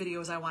list of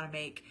videos I want to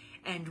make,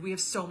 and we have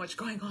so much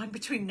going on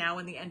between now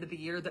and the end of the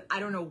year that I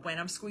don't know when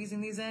I'm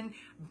squeezing these in,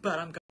 but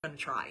I'm going to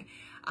try.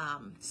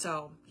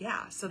 So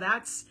yeah, so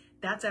that's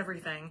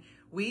everything.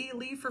 We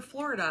leave for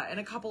Florida in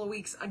a couple of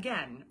weeks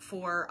again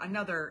for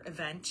another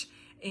event,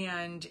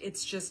 and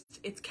it's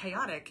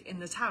chaotic in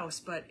this house,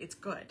 but it's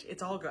good.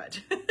 It's all good.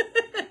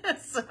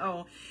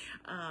 So,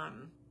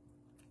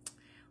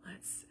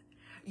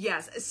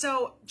 yes.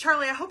 So,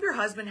 Charlie, I hope your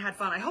husband had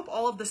fun. I hope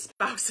all of the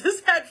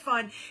spouses had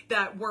fun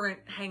that weren't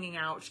hanging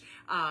out.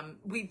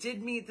 We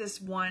did meet this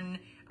one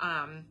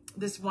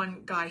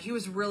guy. He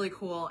was really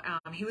cool.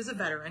 He was a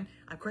veteran.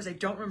 Of course, I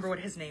don't remember what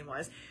his name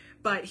was,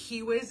 but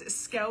he was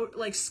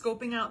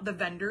scoping out the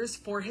vendors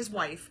for his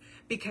wife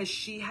because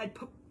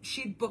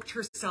she'd booked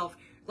herself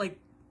like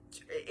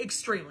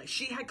extremely.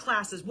 She had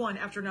classes one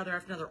after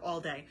another all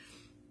day.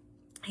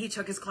 He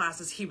took his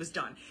classes, he was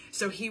done.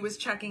 So he was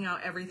checking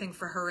out everything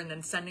for her and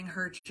then sending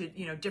her to,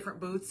 you know, different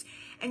booths.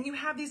 And you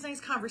have these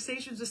nice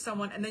conversations with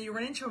someone, and then you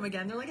run into them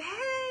again. They're like,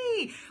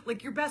 hey,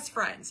 like you're best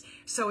friends.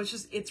 So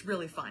it's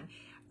really fun.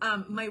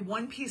 My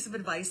one piece of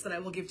advice that I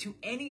will give to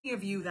any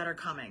of you that are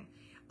coming,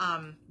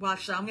 well,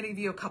 actually, I'm going to give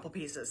you a couple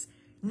pieces.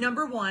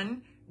 Number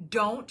one,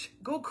 don't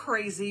go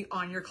crazy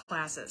on your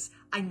classes.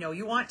 I know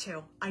you want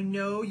to. I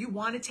know you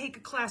want to take a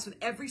class with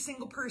every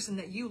single person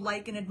that you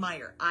like and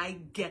admire. I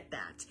get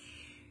that.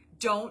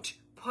 Don't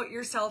put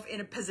yourself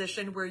in a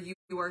position where you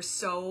are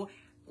so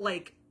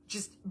like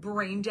just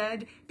brain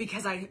dead,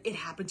 because it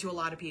happened to a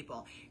lot of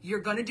people. You're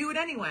going to do it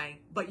anyway,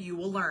 but you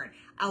will learn.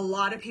 A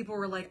lot of people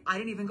were like, I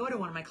didn't even go to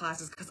one of my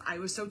classes because I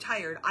was so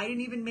tired. I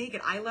didn't even make it.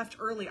 I left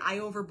early. I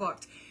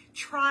overbooked.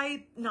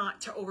 Try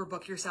not to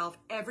overbook yourself.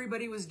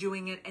 Everybody was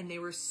doing it and they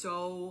were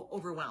so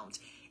overwhelmed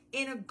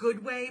in a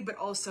good way, but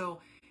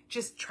also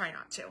just try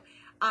not to.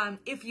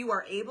 If you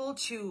are able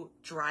to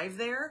drive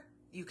there,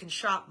 you can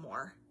shop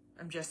more.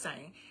 I'm just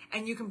saying.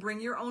 And you can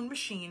bring your own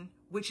machine,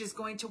 which is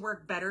going to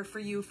work better for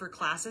you for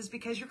classes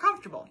because you're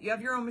comfortable. You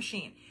have your own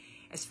machine.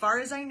 As far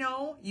as I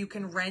know, you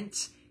can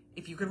rent.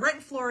 If you can rent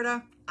in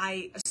Florida,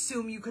 I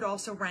assume you could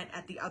also rent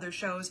at the other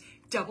shows.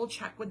 Double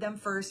check with them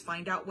first,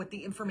 find out what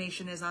the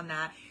information is on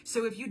that.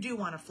 So if you do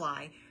want to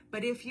fly,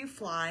 but if you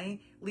fly,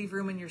 leave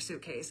room in your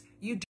suitcase.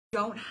 You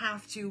don't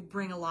have to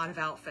bring a lot of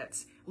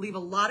outfits. Leave a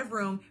lot of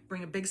room,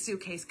 bring a big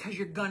suitcase because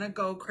you're gonna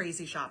go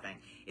crazy shopping.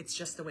 It's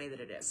just the way that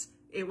it is.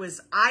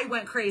 I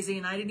went crazy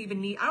and I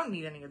don't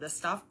need any of this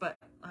stuff, but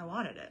I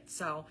wanted it.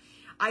 So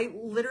I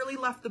literally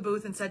left the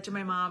booth and said to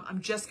my mom, I'm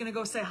just going to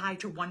go say hi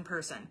to one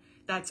person.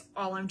 That's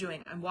all I'm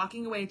doing. I'm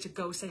walking away to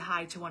go say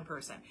hi to one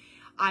person.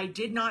 I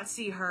did not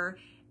see her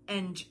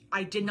and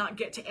I did not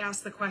get to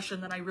ask the question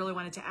that I really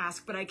wanted to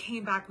ask, but I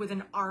came back with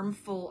an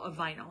armful of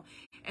vinyl.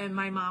 And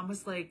my mom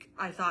was like,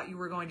 I thought you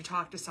were going to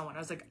talk to someone. I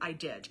was like, I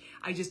did.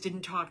 I just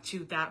didn't talk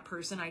to that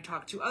person. I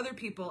talked to other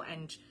people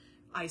and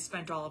I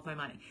spent all of my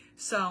money.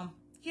 So,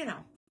 you know,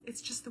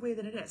 it's just the way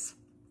that it is.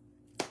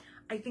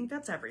 I think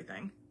that's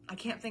everything. I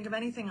can't think of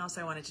anything else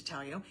I wanted to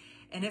tell you.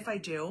 And if I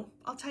do,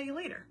 I'll tell you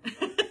later.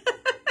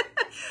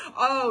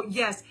 Oh,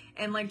 yes.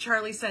 And like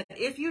Charlie said,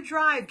 if you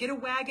drive, get a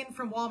wagon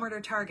from Walmart or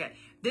Target.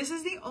 This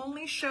is the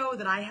only show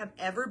that I have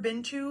ever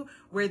been to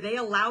where they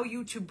allow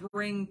you to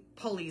bring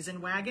pulleys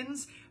and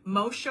wagons.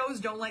 Most shows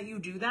don't let you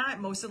do that.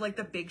 Most of like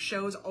the big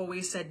shows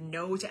always said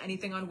no to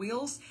anything on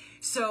wheels.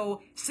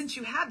 So since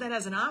you have that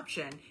as an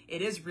option,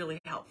 it is really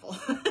helpful.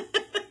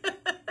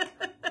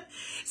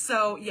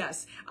 So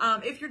yes,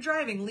 if you're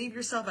driving, leave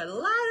yourself a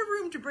lot of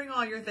room to bring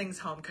all your things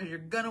home because you're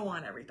gonna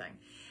want everything.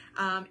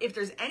 If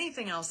there's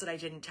anything else that I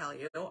didn't tell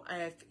you,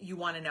 if you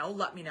want to know,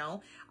 let me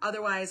know.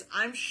 Otherwise,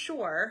 I'm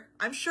sure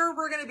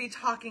we're going to be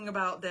talking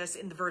about this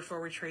in the virtual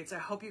retreats. I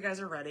hope you guys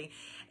are ready.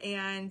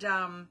 And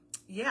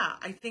yeah,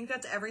 I think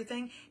that's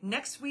everything.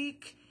 Next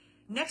week,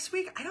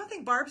 I don't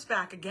think Barb's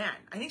back again.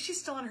 I think she's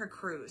still on her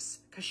cruise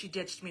because she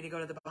ditched me to go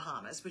to the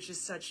Bahamas, which is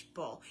such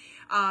bull.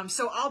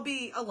 So I'll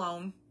be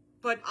alone,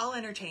 but I'll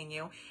entertain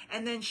you.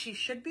 And then she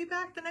should be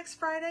back the next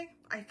Friday,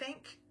 I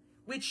think,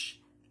 which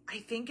I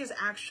think is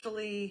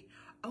actually,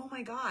 oh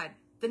my God,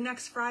 the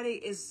next Friday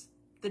is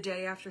the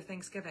day after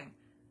Thanksgiving.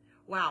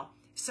 Wow.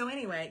 So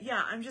anyway,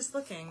 yeah, I'm just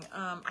looking.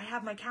 I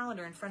have my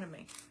calendar in front of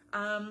me.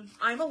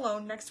 I'm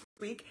alone next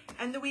week.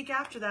 And the week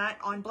after that,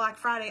 on Black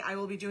Friday, I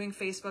will be doing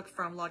Facebook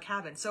from Log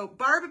Cabin. So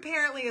Barb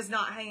apparently is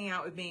not hanging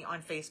out with me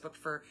on Facebook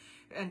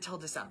until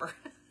December.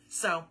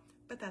 So,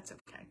 but that's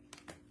okay.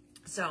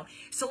 So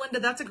Linda,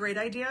 that's a great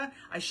idea.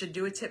 I should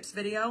do a tips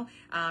video,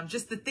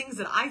 just the things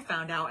that I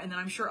found out, and then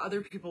I'm sure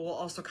other people will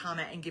also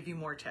comment and give you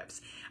more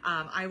tips.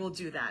 I will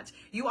do that.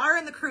 You are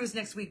on the cruise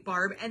next week,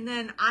 Barb, and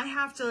then I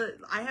have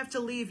to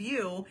leave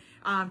you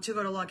to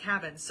go to Log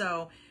Cabin.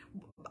 So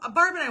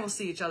Barb and I will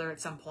see each other at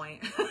some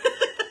point.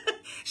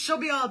 She'll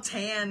be all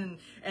tan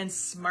and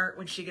smart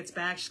when she gets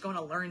back. She's going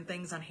to learn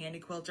things on Handy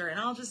Quilter, and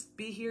I'll just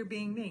be here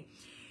being me.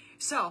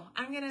 So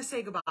I'm going to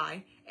say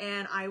goodbye,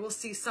 and I will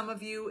see some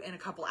of you in a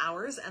couple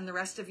hours, and the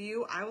rest of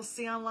you I will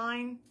see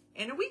online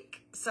in a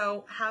week.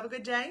 So have a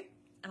good day,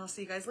 and I'll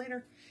see you guys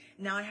later.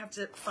 Now I have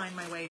to find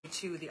my way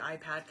to the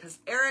iPad because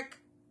Eric,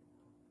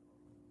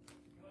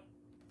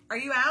 are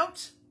you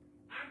out?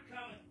 I'm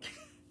coming.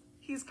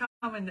 He's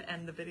coming to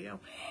end the video.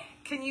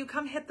 Can you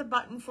come hit the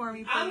button for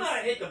me, please? I'm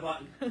gonna hit the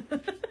button.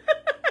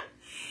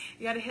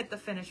 You gotta hit the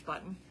finish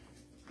button.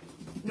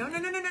 No.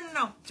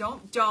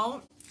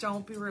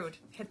 Don't be rude.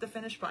 Hit the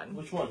finish button.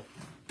 Which one?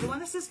 The one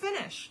that says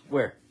finish.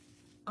 Where?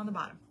 On the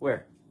bottom.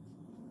 Where?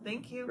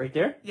 Thank you. Right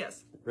there?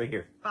 Yes. Right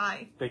here.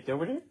 Bye. Right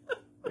over there?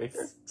 Right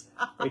there?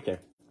 Stop. Right there.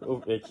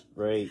 Oh, it's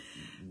right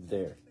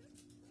there.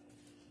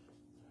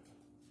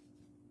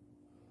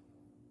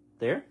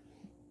 There?